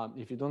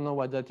 If you don't know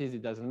what that is,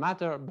 it doesn't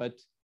matter.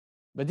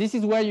 But this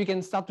is where you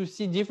can start to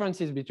see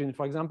differences between,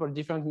 for example,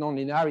 different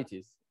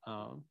non-linearities,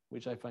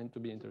 which I find to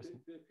be interesting.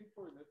 The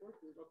feed-forward network,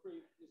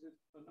 is it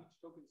on each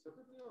token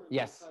separately or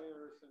yes,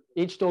 entire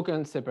center? Each token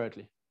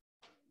separately.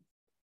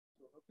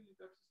 So how can you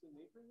access the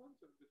neighboring ones?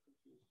 I'm a bit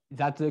confused.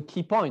 That's the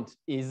key point,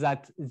 is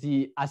that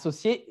the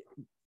associate.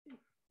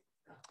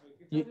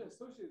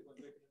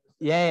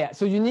 Yeah.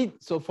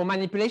 So for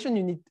manipulation,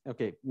 you need,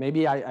 okay,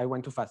 maybe I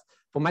went too fast.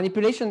 For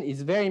manipulation,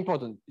 it's very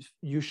important.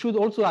 You should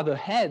also have a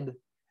head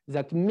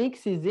that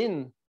mixes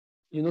in,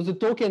 the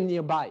token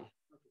nearby.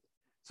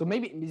 So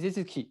maybe this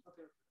is key.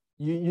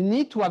 You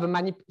need to have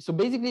a so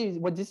basically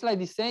what this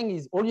slide is saying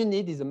is all you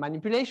need is a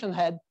manipulation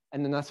head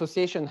and an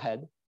association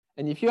head.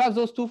 And if you have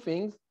those two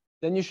things,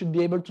 then you should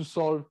be able to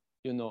solve,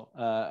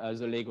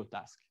 the Lego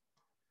task.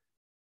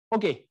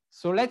 Okay,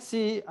 so let's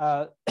see,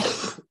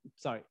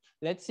 sorry.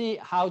 Let's see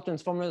how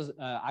transformers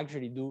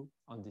actually do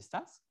on this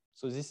task.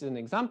 So this is an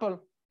example.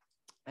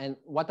 And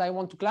what I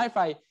want to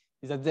clarify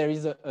is that there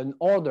is an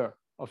order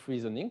of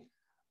reasoning.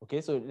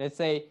 Okay, so let's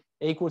say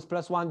A equals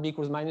 +1, B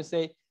equals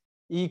 -A,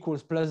 E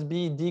equals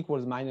 +B, D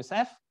equals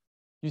 -F.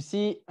 You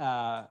see,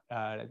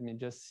 let me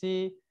just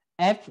see.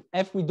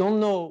 F, we don't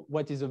know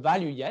what is the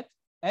value yet.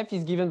 F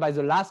is given by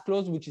the last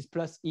clause, which is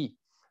 +E.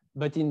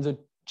 But in the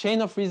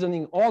chain of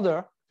reasoning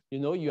order,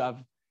 you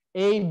have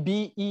A,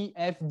 B, E,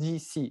 F, D,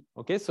 C.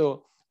 Okay,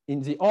 so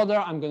in the order,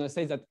 I'm going to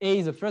say that A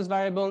is the first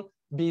variable,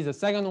 B is the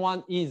second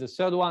one, E is the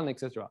third one,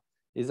 etc.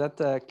 Is that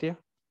clear?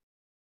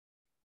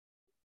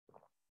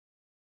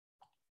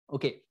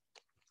 Okay,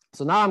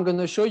 so now I'm going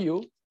to show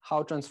you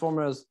how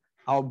transformers,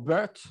 how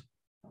BERT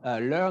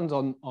learns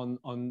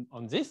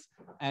on this,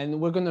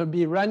 and we're going to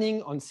be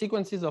running on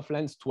sequences of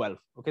length 12.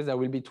 Okay, there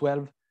will be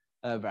 12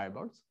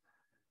 variables.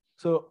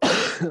 So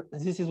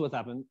this is what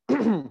happened.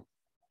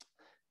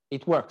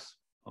 It works.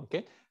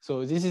 Okay,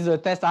 so this is a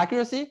test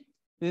accuracy.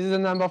 This is the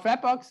number of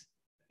epochs.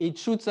 It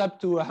shoots up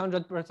to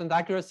 100%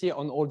 accuracy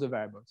on all the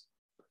variables.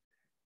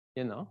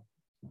 You know,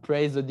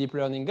 praise the deep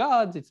learning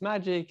gods. It's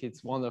magic.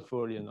 It's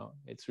wonderful. You know,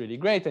 it's really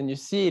great. And you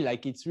see,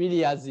 like, it's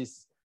really has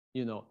this,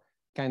 you know,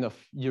 kind of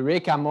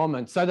eureka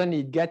moment. Suddenly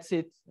it gets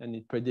it and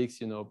it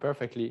predicts, you know,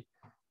 perfectly.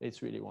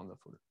 It's really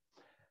wonderful.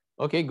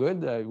 Okay,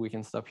 good. We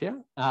can stop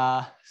here.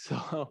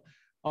 So,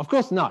 of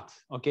course not.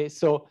 Okay,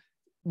 so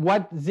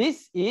what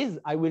this is,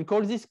 I will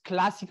call this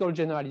classical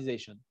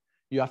generalization.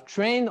 You have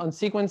trained on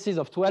sequences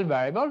of 12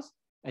 variables,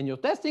 and you're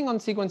testing on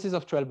sequences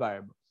of 12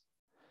 variables.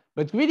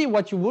 But really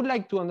what you would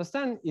like to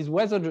understand is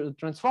whether the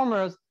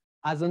transformers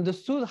has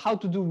understood how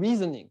to do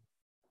reasoning.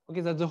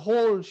 Okay, that's the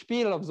whole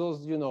spiel of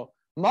those, you know,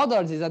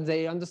 models, is that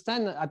they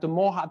understand at a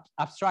more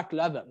abstract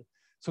level.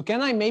 So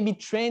can I maybe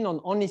train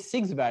on only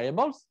 6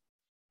 variables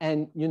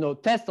and, you know,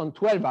 test on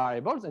 12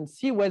 variables and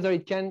see whether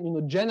it can, you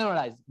know,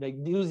 generalize,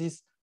 like do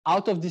this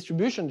out of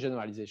distribution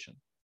generalization.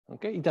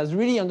 Okay, it has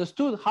really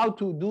understood how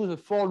to do the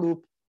for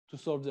loop to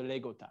solve the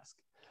Lego task.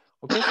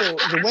 Okay, so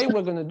the way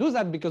we're going to do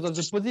that, because of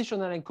the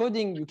positional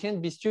encoding, you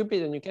can't be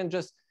stupid and you can't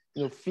just,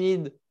 you know,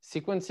 feed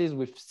sequences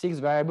with 6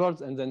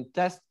 variables and then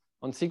test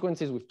on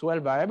sequences with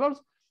 12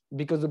 variables,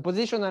 because the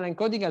positional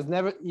encoding has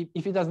never,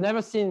 if it has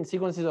never seen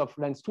sequences of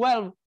length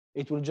 12,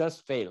 it will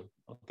just fail.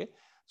 Okay,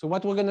 so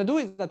what we're going to do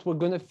is that we're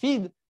going to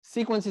feed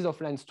sequences of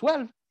length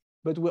 12,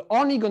 but we're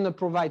only going to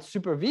provide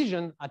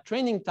supervision at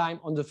training time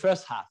on the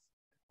first half.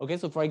 Okay,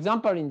 so for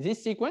example, in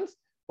this sequence,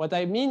 what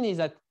I mean is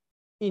that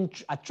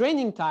at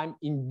training time,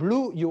 in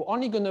blue, you're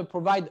only going to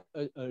provide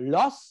a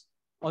loss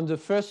on the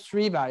first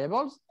 3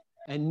 variables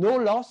and no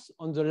loss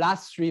on the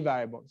last 3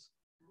 variables.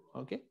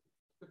 Okay?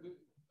 Okay,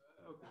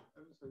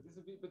 I'm sorry, this is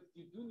a bit, but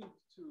you do need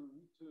to,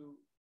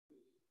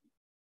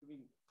 I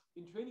mean,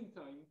 in training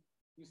time,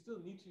 you still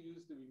need to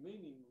use the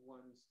remaining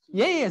ones.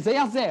 Yeah, they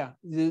are there.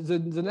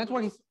 The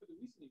network is. For the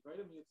reasoning, right?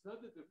 I mean, it's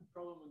not that the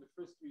problem on the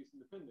first 3 is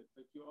independent.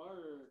 Like you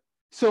are.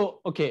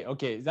 So,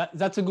 okay,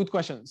 that's a good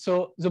question.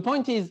 So the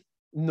point is,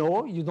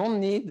 no, you don't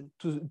need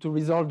to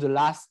resolve the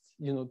last,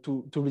 you know,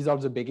 to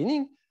resolve the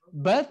beginning,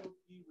 but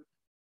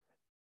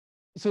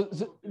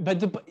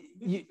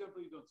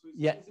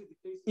yeah,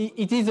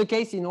 it is the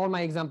case in all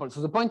my examples.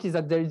 So the point is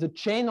that there is a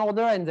chain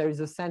order and there is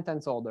a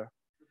sentence order.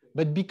 Okay.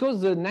 But because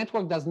the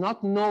network does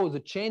not know the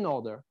chain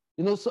order,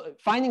 you know, so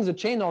finding the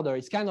chain order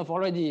is kind of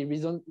already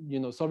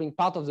solving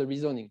part of the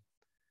reasoning.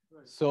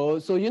 Right.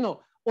 So you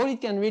know, all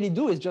it can really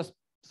do is just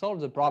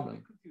solve the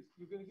problem.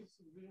 You're going to give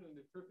supervision on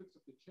the prefix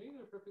of the chain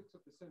or prefix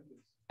of the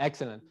sentence?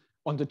 Excellent.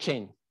 On the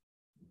chain.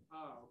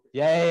 Ah,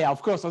 okay. Yeah,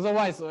 of course.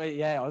 Otherwise,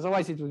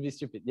 otherwise it would be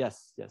stupid.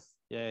 Yes. Yes.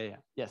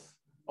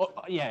 Oh,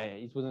 yeah,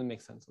 it wouldn't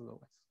make sense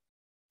otherwise.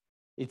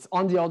 It's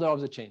on the order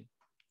of the chain.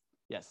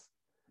 Yes.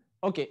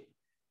 Okay.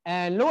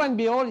 And lo and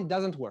behold, it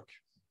doesn't work.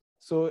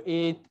 So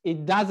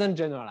it doesn't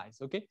generalize.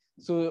 Okay.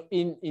 So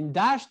in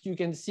dashed, you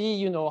can see,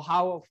 you know,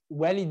 how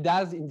well it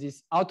does in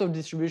this out of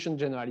distribution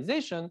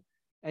generalization.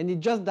 And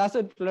it just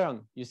doesn't learn,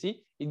 you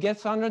see? It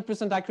gets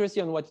 100% accuracy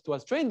on what it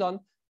was trained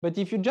on, but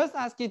if you just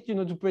ask it, you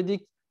know, to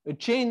predict a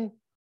chain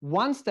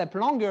 1 step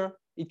longer,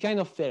 it kind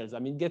of fails. I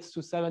mean, it gets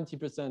to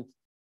 70%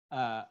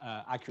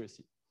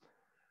 accuracy.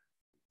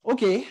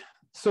 Okay,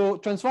 so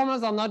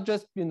transformers are not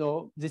just, you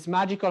know, this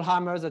magical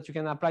hammers that you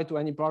can apply to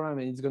any problem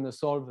and it's gonna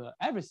solve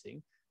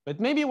everything, but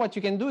maybe what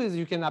you can do is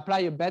you can apply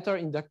a better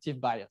inductive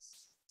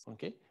bias,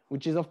 okay?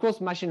 Which is, of course,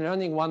 machine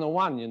learning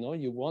 101, you know,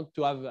 you want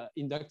to have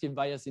inductive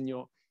bias in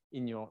your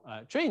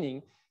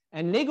training.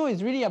 And Lego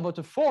is really about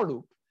a for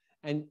loop.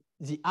 And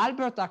the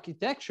Albert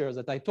architecture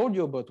that I told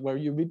you about, where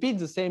you repeat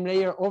the same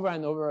layer over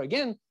and over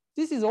again,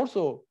 this is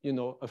also, you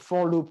know, a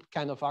for loop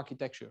kind of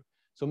architecture.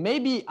 So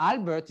maybe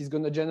Albert is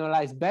going to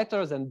generalize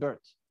better than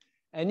BERT.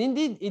 And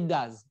indeed, it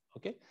does.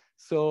 Okay.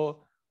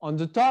 So on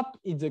the top,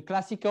 it's a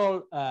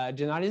classical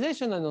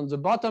generalization. And on the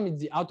bottom, it's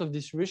the out of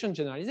distribution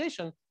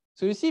generalization.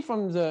 So you see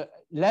from the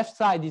left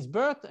side is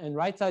BERT and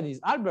right side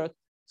is Albert.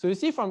 So you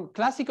see from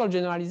classical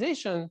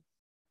generalization,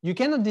 you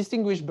cannot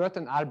distinguish BERT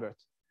and Albert.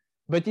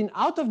 But in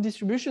out of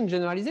distribution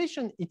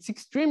generalization, it's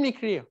extremely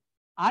clear.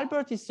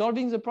 Albert is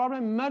solving the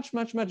problem much,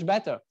 much, much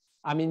better.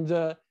 I mean,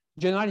 the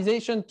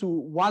generalization to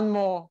 1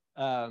 more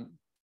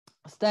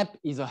step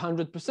is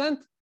 100%.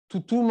 To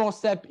 2 more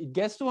steps, it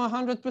gets to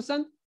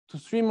 100%. To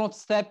 3 more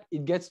steps,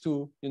 it gets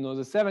to, you know,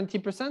 the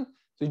 70%.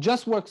 So it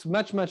just works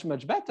much, much,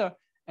 much better.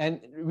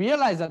 And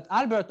realize that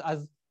Albert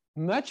has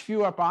much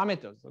fewer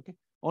parameters. Okay.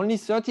 Only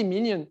 30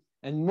 million,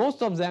 and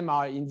most of them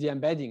are in the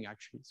embedding,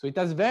 actually. So it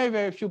has very,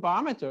 very few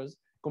parameters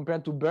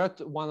compared to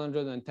BERT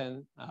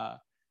 110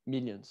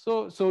 million.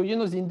 So you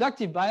know, the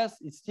inductive bias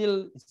is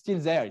still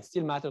there. It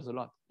still matters a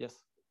lot. Yes?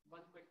 One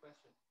quick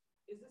question.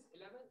 Is this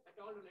 11 at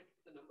all related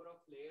to the number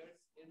of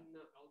layers in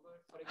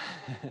Albert? For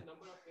example, if the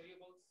number of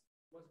variables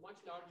was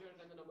much larger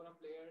than the number of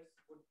layers,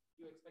 would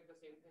you expect the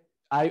same thing?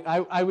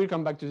 I will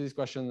come back to this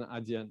question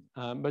at the end,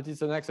 but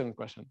it's an excellent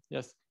question.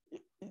 Yes.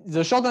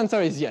 The short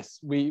answer is yes.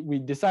 We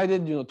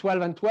decided, you know,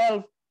 12 and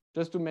 12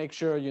 just to make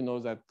sure, you know,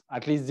 that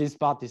at least this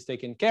part is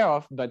taken care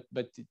of, but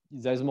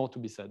there's more to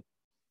be said.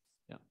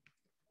 Yeah.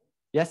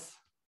 Yes?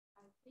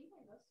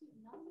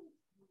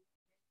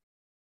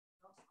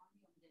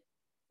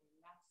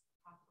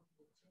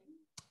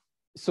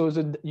 so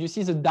you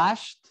see the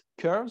dashed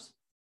curves.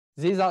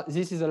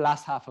 This is the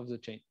last half of the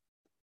chain.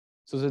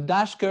 So the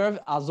dashed curve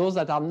are those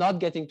that are not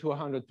getting to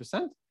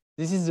 100%.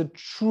 This is a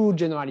true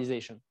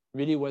generalization,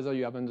 really, whether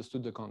you have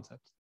understood the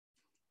concept.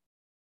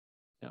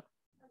 Yeah.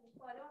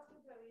 Follow up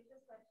with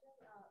Ravish's question.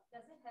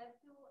 Does it help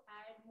to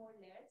add more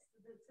layers?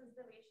 Since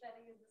the weight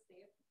sharing is the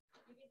same,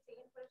 you can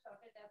chain for a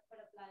shorter depth but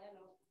apply a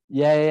long.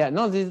 Yeah.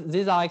 No,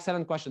 these are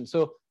excellent questions.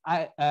 So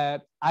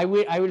I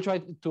will try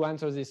to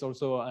answer this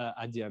also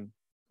at the end.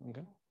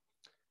 Okay.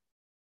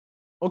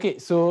 Okay.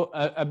 So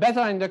a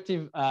better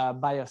inductive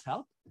bias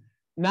help.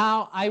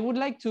 Now I would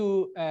like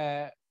to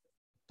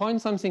point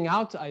something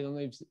out. I don't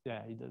know if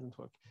it doesn't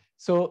work.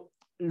 So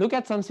look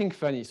at something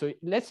funny. So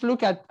let's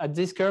look at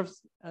these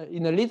curves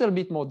in a little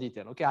bit more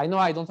detail. Okay. I know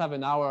I don't have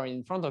an hour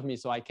in front of me,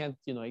 so I can't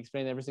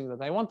explain everything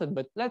that I wanted.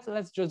 But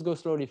let's just go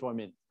slowly for a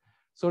minute.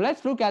 So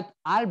let's look at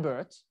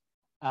Albert.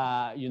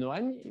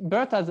 And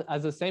Bert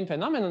has the same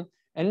phenomenon.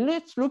 And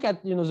let's look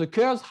at the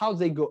curves, how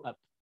they go up,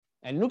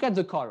 and look at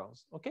the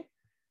colors. Okay.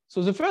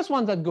 So the first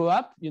one that go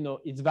up,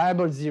 it's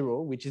variable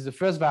 0, which is the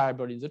first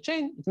variable in the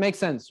chain. It makes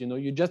sense.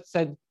 You just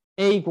said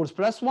A equals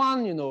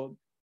 +1.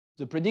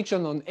 The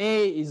prediction on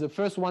A is the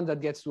first one that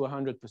gets to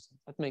 100%.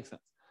 That makes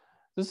sense.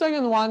 The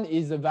second one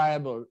is the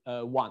variable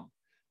 1.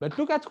 But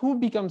look at who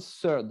becomes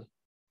third.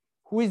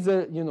 Who is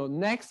the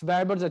next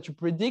variable that you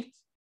predict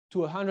to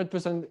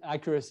 100%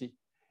 accuracy?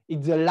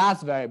 It's the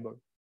last variable.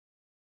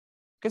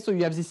 Okay, so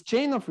you have this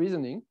chain of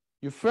reasoning.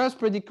 You first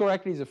predict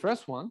correctly the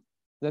first one,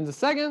 then the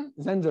second,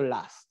 then the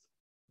last.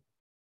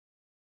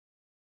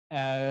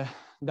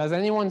 Does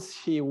anyone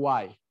see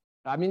why?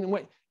 I mean,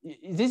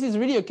 this is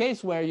really a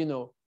case where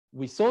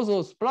we saw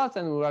those plots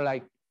and we were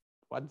like,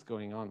 what's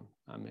going on?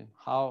 I mean,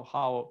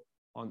 how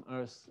on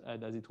earth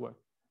does it work?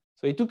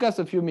 So it took us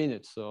a few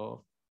minutes.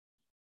 So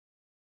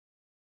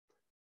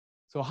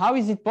how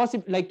is it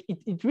possible? Like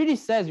it really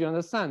says, you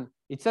understand?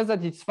 It says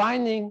that it's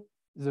finding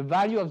the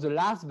value of the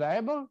last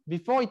variable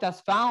before it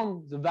has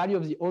found the value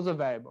of the other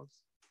variables.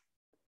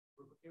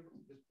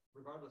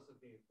 Regardless of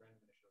the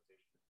random initialization.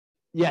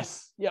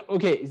 Yes. Yeah.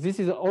 Okay. This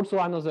is also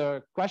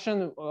another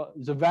question,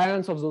 the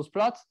variance of those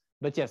plots.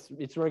 But yes,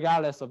 it's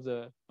regardless of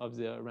the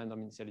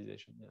random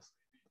initialization. Yes.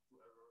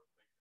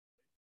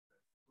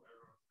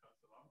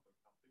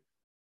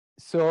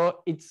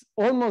 So it's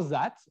almost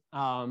that.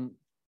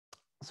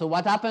 So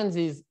what happens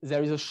is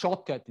there is a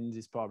shortcut in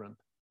this problem.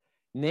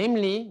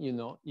 Namely,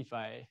 if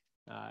I,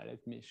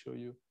 let me show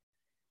you.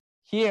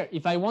 Here,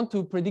 if I want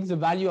to predict the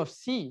value of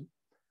C,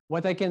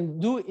 what I can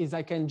do is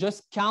I can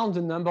just count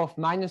the number of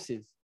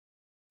minuses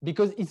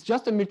because it's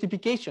just a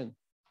multiplication.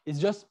 It's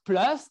just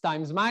plus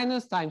times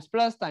minus times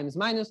plus times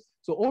minus.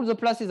 So all the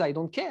pluses, I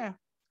don't care.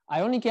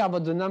 I only care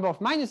about the number of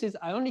minuses.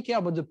 I only care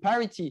about the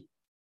parity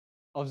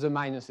of the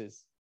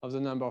minuses, of the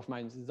number of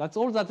minuses. That's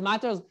all that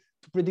matters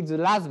to predict the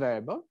last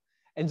variable.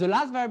 And the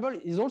last variable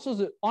is also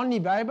the only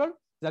variable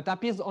that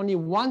appears only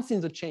once in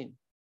the chain.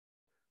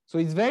 So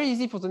it's very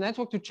easy for the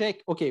network to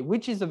check, okay,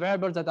 which is the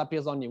variable that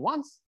appears only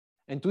once?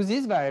 And to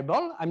this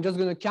variable, I'm just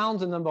going to count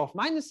the number of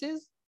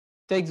minuses,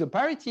 take the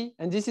parity,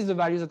 and this is the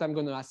value that I'm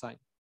going to assign.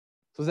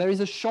 So there is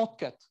a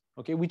shortcut,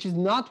 okay, which is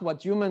not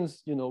what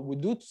humans,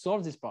 would do to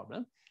solve this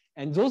problem.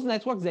 And those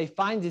networks, they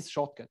find this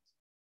shortcut,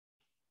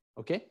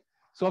 okay?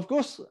 So of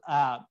course,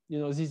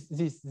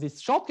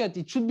 this shortcut,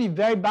 it should be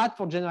very bad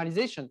for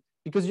generalization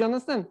because you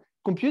understand,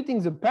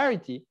 computing the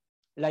parity,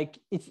 like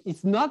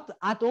it's not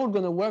at all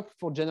going to work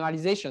for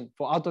generalization,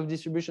 for out of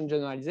distribution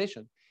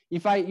generalization.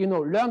 If I,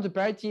 learn the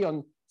parity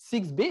on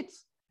 6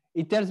 bits,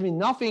 it tells me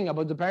nothing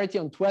about the parity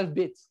on 12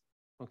 bits.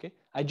 Okay,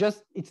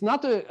 it's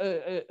not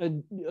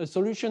a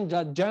solution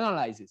that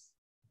generalizes.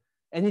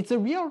 And it's a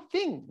real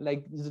thing,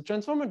 like the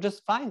transformer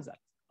just finds that,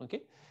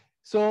 okay?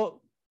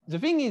 So the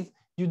thing is,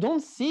 you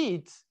don't see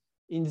it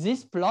in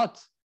this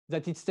plot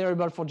that it's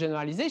terrible for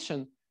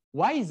generalization.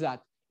 Why is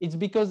that? It's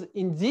because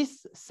in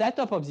this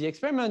setup of the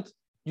experiment,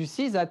 you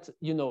see that,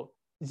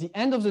 the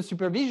end of the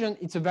supervision,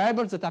 it's a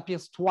variable that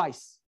appears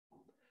twice.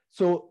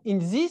 So in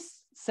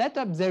this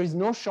setup, there is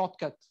no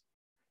shortcut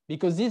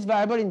because this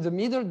variable in the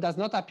middle does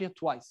not appear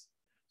twice.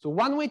 So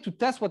one way to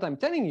test what I'm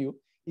telling you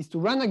is to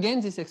run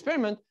again this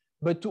experiment,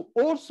 but to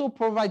also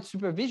provide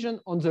supervision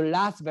on the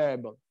last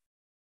variable.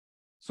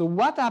 So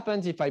what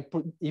happens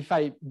if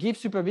I give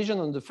supervision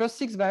on the first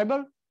 6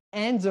 variables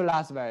and the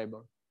last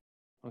variable?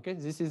 Okay,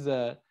 this is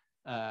a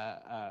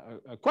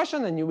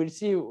question, and you will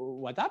see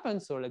what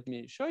happens. So let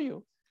me show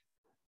you.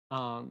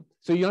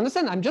 So you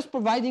understand, I'm just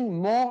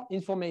providing more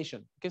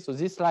information. Okay, so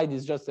this slide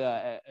is just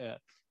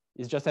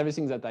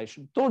everything that I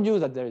told you,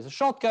 that there is a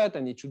shortcut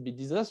and it should be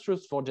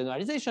disastrous for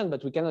generalization,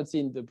 but we cannot see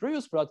in the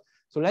previous plot.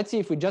 So let's see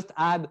if we just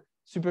add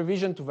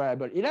supervision to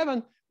variable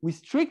 11, we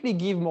strictly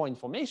give more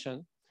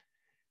information.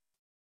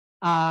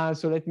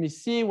 So let me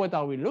see, what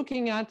are we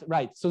looking at?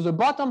 Right, so the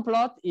bottom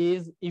plot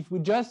is if we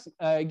just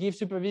give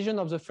supervision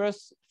of the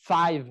first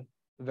 5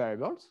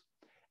 variables.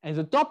 And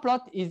the top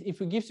plot is if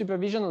we give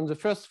supervision on the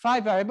first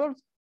 5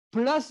 variables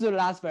plus the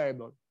last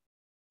variable.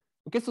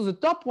 Okay, so the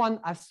top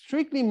one has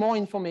strictly more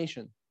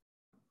information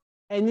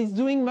and it's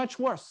doing much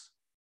worse.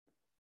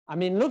 I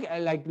mean, look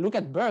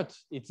at BERT.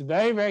 It's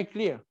very, very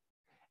clear.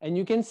 And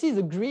you can see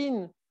the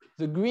green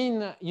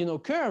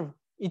curve.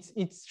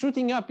 It's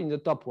shooting up in the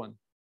top one.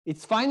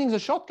 It's finding the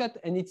shortcut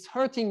and it's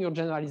hurting your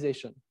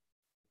generalization.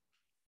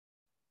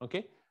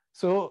 Okay,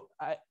 so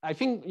I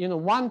think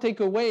one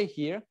takeaway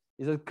here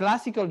is that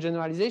classical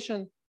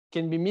generalization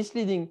can be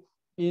misleading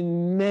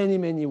in many,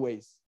 many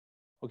ways.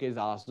 Okay,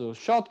 there's the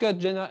shortcut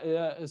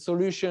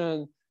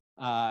solution.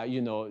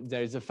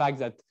 There is the fact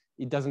that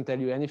it doesn't tell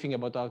you anything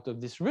about out of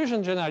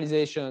distribution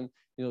generalization.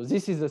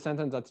 This is the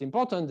sentence that's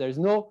important. There's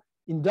no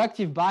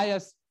inductive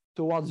bias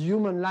towards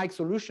human-like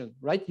solution,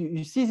 right?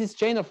 You see this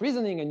chain of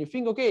reasoning and you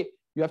think, okay,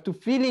 you have to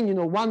fill in,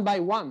 one by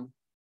one.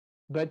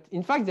 But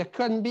in fact, there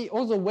can be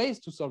other ways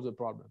to solve the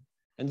problem.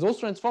 And those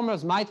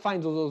transformers might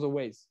find those other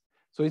ways.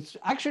 So it's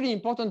actually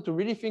important to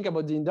really think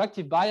about the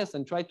inductive bias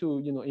and try to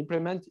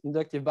implement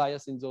inductive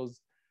bias in those.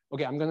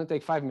 Okay, I'm going to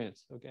take 5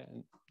 minutes. Okay,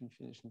 and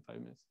finish in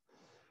 5 minutes.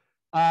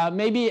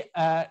 Maybe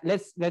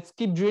let's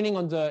keep drilling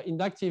on the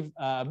inductive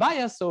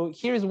bias. So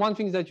here is one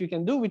thing that you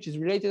can do, which is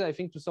related, I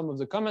think, to some of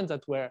the comments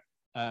that were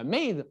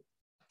made.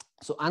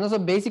 So another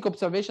basic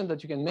observation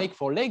that you can make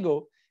for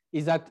Lego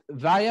is that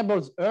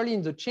variables early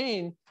in the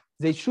chain,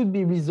 they should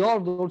be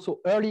resolved also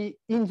early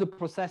in the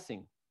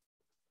processing.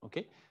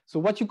 Okay, so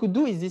what you could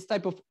do is this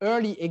type of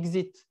early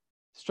exit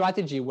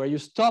strategy where you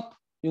stop,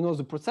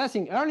 the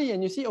processing early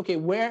and you see, okay,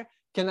 where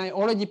can I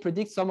already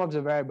predict some of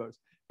the variables?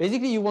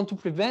 Basically, you want to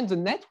prevent the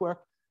network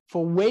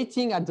from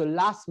waiting at the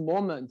last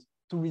moment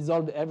to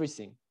resolve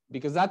everything,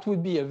 because that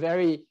would be a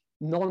very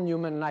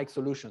non-human-like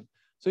solution.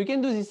 So you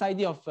can do this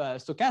idea of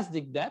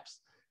stochastic depth,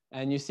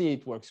 and you see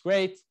it works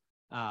great.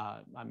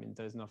 I mean,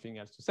 there's nothing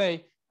else to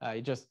say.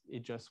 It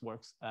just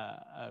works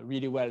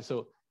really well.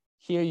 So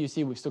here you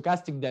see with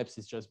stochastic depth,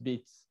 it just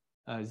beats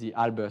the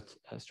Albert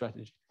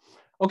strategy.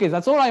 Okay,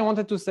 that's all I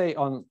wanted to say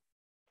on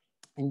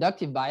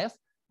inductive bias.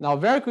 Now,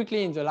 very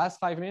quickly in the last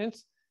 5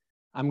 minutes,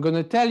 I'm going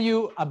to tell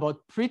you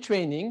about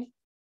pre-training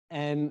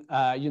and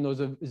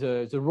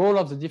the role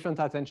of the different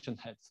attention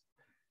heads.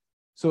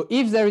 So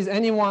if there is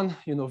anyone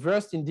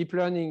versed in deep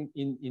learning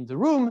in the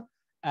room,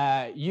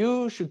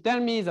 you should tell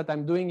me that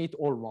I'm doing it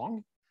all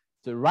wrong.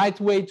 The right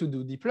way to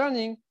do deep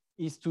learning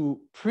is to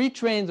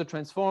pre-train the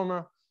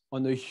transformer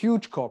on a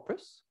huge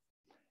corpus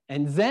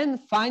and then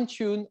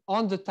fine-tune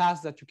on the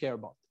task that you care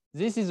about.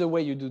 This is the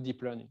way you do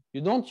deep learning.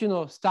 You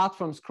don't start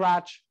from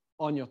scratch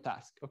on your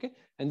task, okay?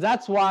 And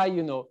that's why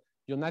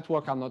your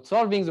network are not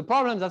solving the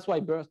problem. That's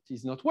why BERT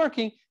is not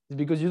working. It's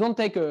because you don't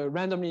take a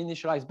randomly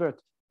initialized BERT.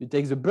 You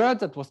take the BERT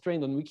that was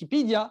trained on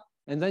Wikipedia,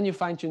 and then you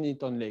fine-tune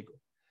it on Lego.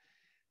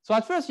 So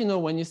at first,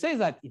 when you say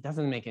that, it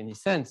doesn't make any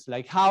sense.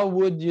 Like, how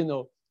would,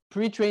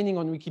 pre-training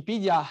on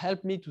Wikipedia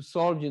help me to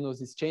solve,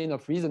 this chain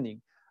of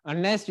reasoning?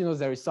 Unless,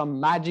 there is some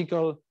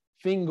magical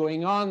thing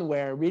going on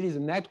where really the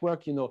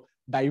network,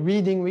 by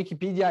reading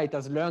Wikipedia, it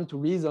has learned to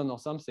reason or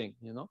something,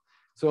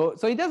 So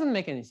it doesn't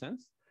make any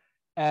sense,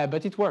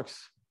 but it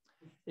works.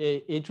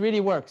 It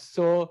really works.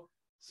 So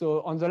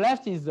on the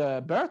left is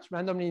the BERT,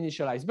 randomly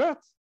initialized BERT,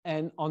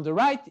 and on the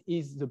right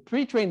is the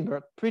pre-trained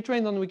BERT,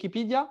 pre-trained on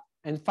Wikipedia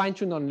and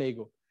fine-tuned on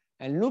Lego.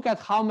 And look at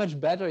how much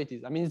better it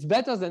is. I mean, it's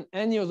better than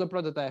any other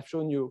plot that I have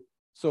shown you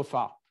so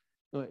far,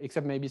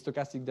 except maybe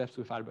stochastic depth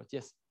with Albert.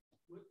 Yes?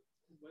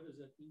 What does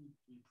that mean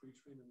to be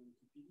pre-trained on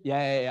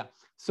Wikipedia? Yeah.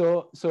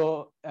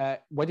 So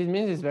what it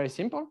means is very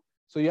simple.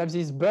 So you have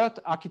this BERT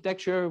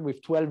architecture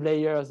with 12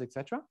 layers,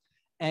 etc.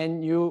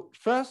 And you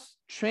first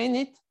train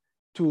it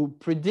to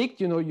predict,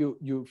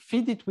 you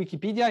feed it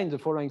Wikipedia in the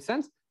following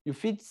sense. You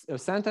feed a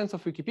sentence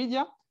of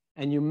Wikipedia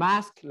and you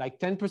mask like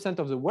 10%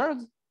 of the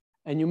words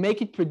and you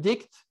make it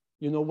predict,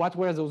 what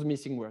were those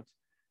missing words.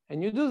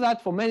 And you do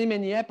that for many,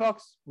 many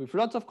epochs with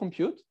lots of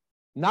compute.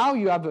 Now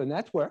you have a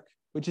network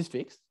which is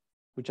fixed,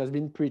 which has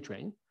been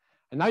pre-trained.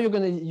 And now you're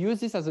going to use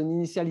this as an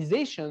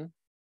initialization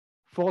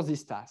for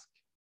this task.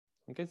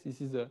 Okay, so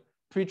this is a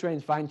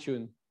pre-trained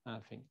fine-tune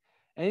thing.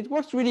 And it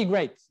works really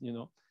great,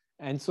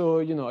 And so,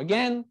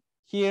 again,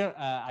 here,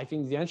 I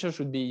think the answer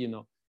should be,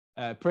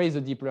 praise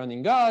the deep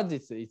learning gods.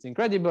 It's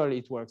incredible.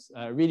 It works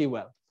really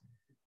well.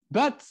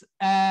 But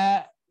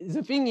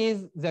the thing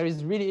is, there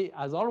is really,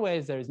 as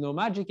always, there is no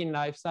magic in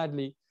life,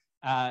 sadly.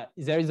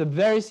 There is a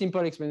very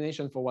simple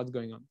explanation for what's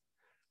going on.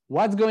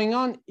 What's going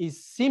on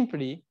is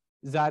simply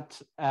that,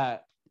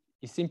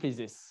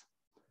 this.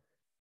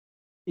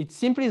 It's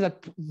simply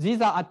that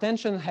these are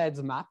attention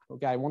heads map.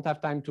 Okay, I won't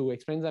have time to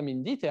explain them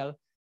in detail,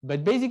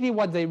 but basically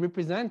what they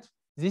represent,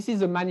 this is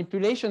the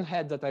manipulation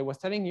head that I was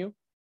telling you,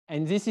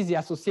 and this is the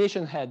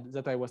association head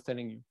that I was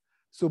telling you.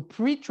 So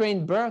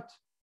pre-trained BERT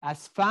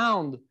has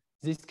found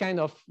this kind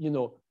of,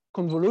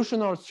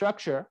 convolutional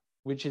structure,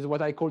 which is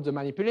what I call the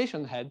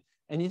manipulation head,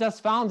 and it has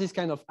found this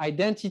kind of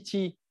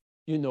identity,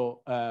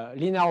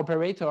 linear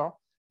operator,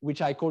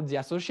 which I call the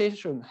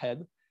association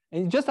head,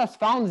 and it just has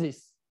found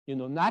this,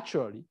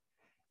 naturally.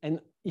 And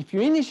if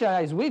you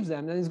initialize with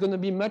them, then it's going to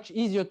be much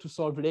easier to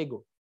solve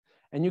Lego.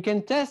 And you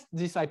can test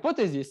this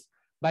hypothesis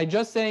by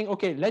just saying,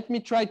 okay, let me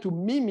try to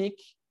mimic,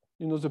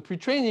 the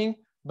pre-training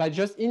by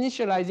just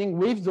initializing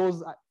with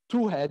those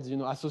two heads,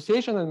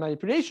 association and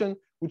manipulation,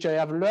 which I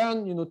have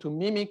learned, to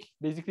mimic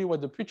basically what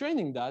the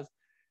pre-training does.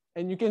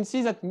 And you can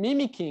see that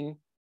mimicking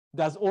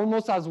does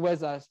almost as well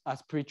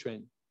as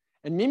pre-train.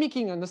 And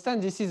mimicking,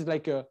 understand, this is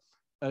like a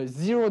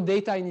zero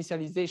data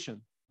initialization,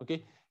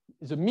 okay?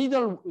 The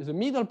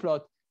middle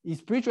plot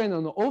is pre-trained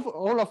on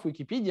all of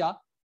Wikipedia.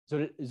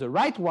 The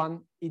right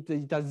one,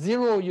 it has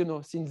zero,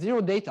 since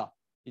zero data.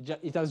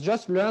 It has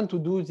just learned to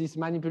do this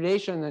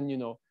manipulation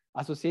and,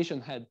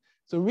 association head.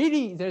 So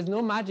really, there's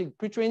no magic.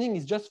 Pre-training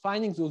is just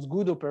finding those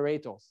good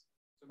operators.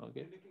 So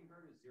okay. Mimicking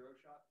bird is zero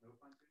shot, no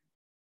fine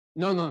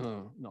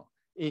tuning?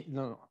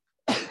 No.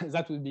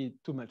 That would be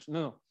too much.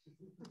 No.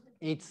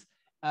 It's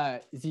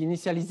the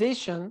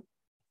initialization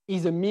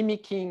is a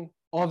mimicking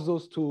of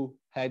those two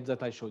heads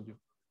that I showed you.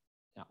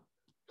 Yeah.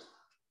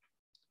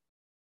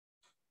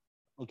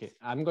 Okay,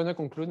 I'm gonna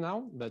conclude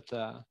now, but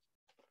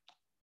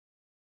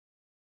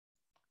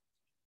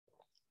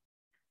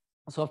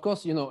so of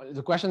course,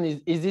 the question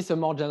is this a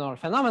more general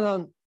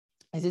phenomenon?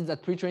 Is it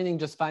that pre-training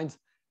just finds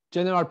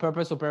general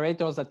purpose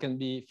operators that can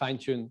be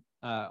fine-tuned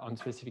on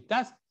specific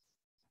tasks?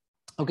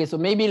 Okay, so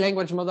maybe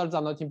language models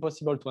are not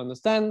impossible to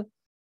understand.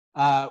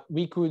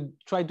 We could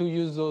try to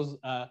use those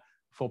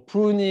for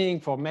pruning,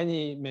 for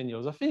many, many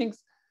other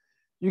things.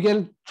 You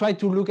can try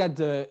to look at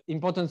the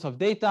importance of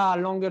data,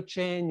 longer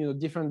chain,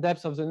 different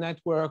depths of the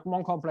network,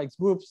 more complex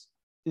groups.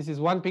 This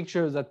is one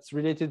picture that's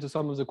related to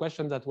some of the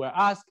questions that were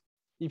asked.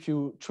 If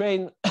you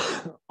train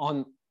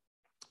on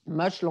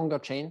much longer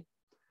chain,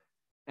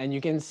 and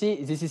you can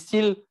see this is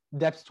still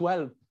depth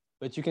 12,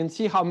 but you can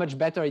see how much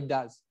better it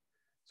does.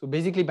 So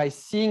basically, by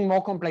seeing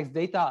more complex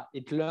data,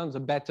 it learns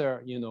a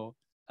better,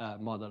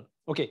 model.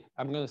 Okay,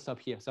 I'm going to stop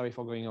here. Sorry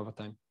for going over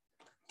time.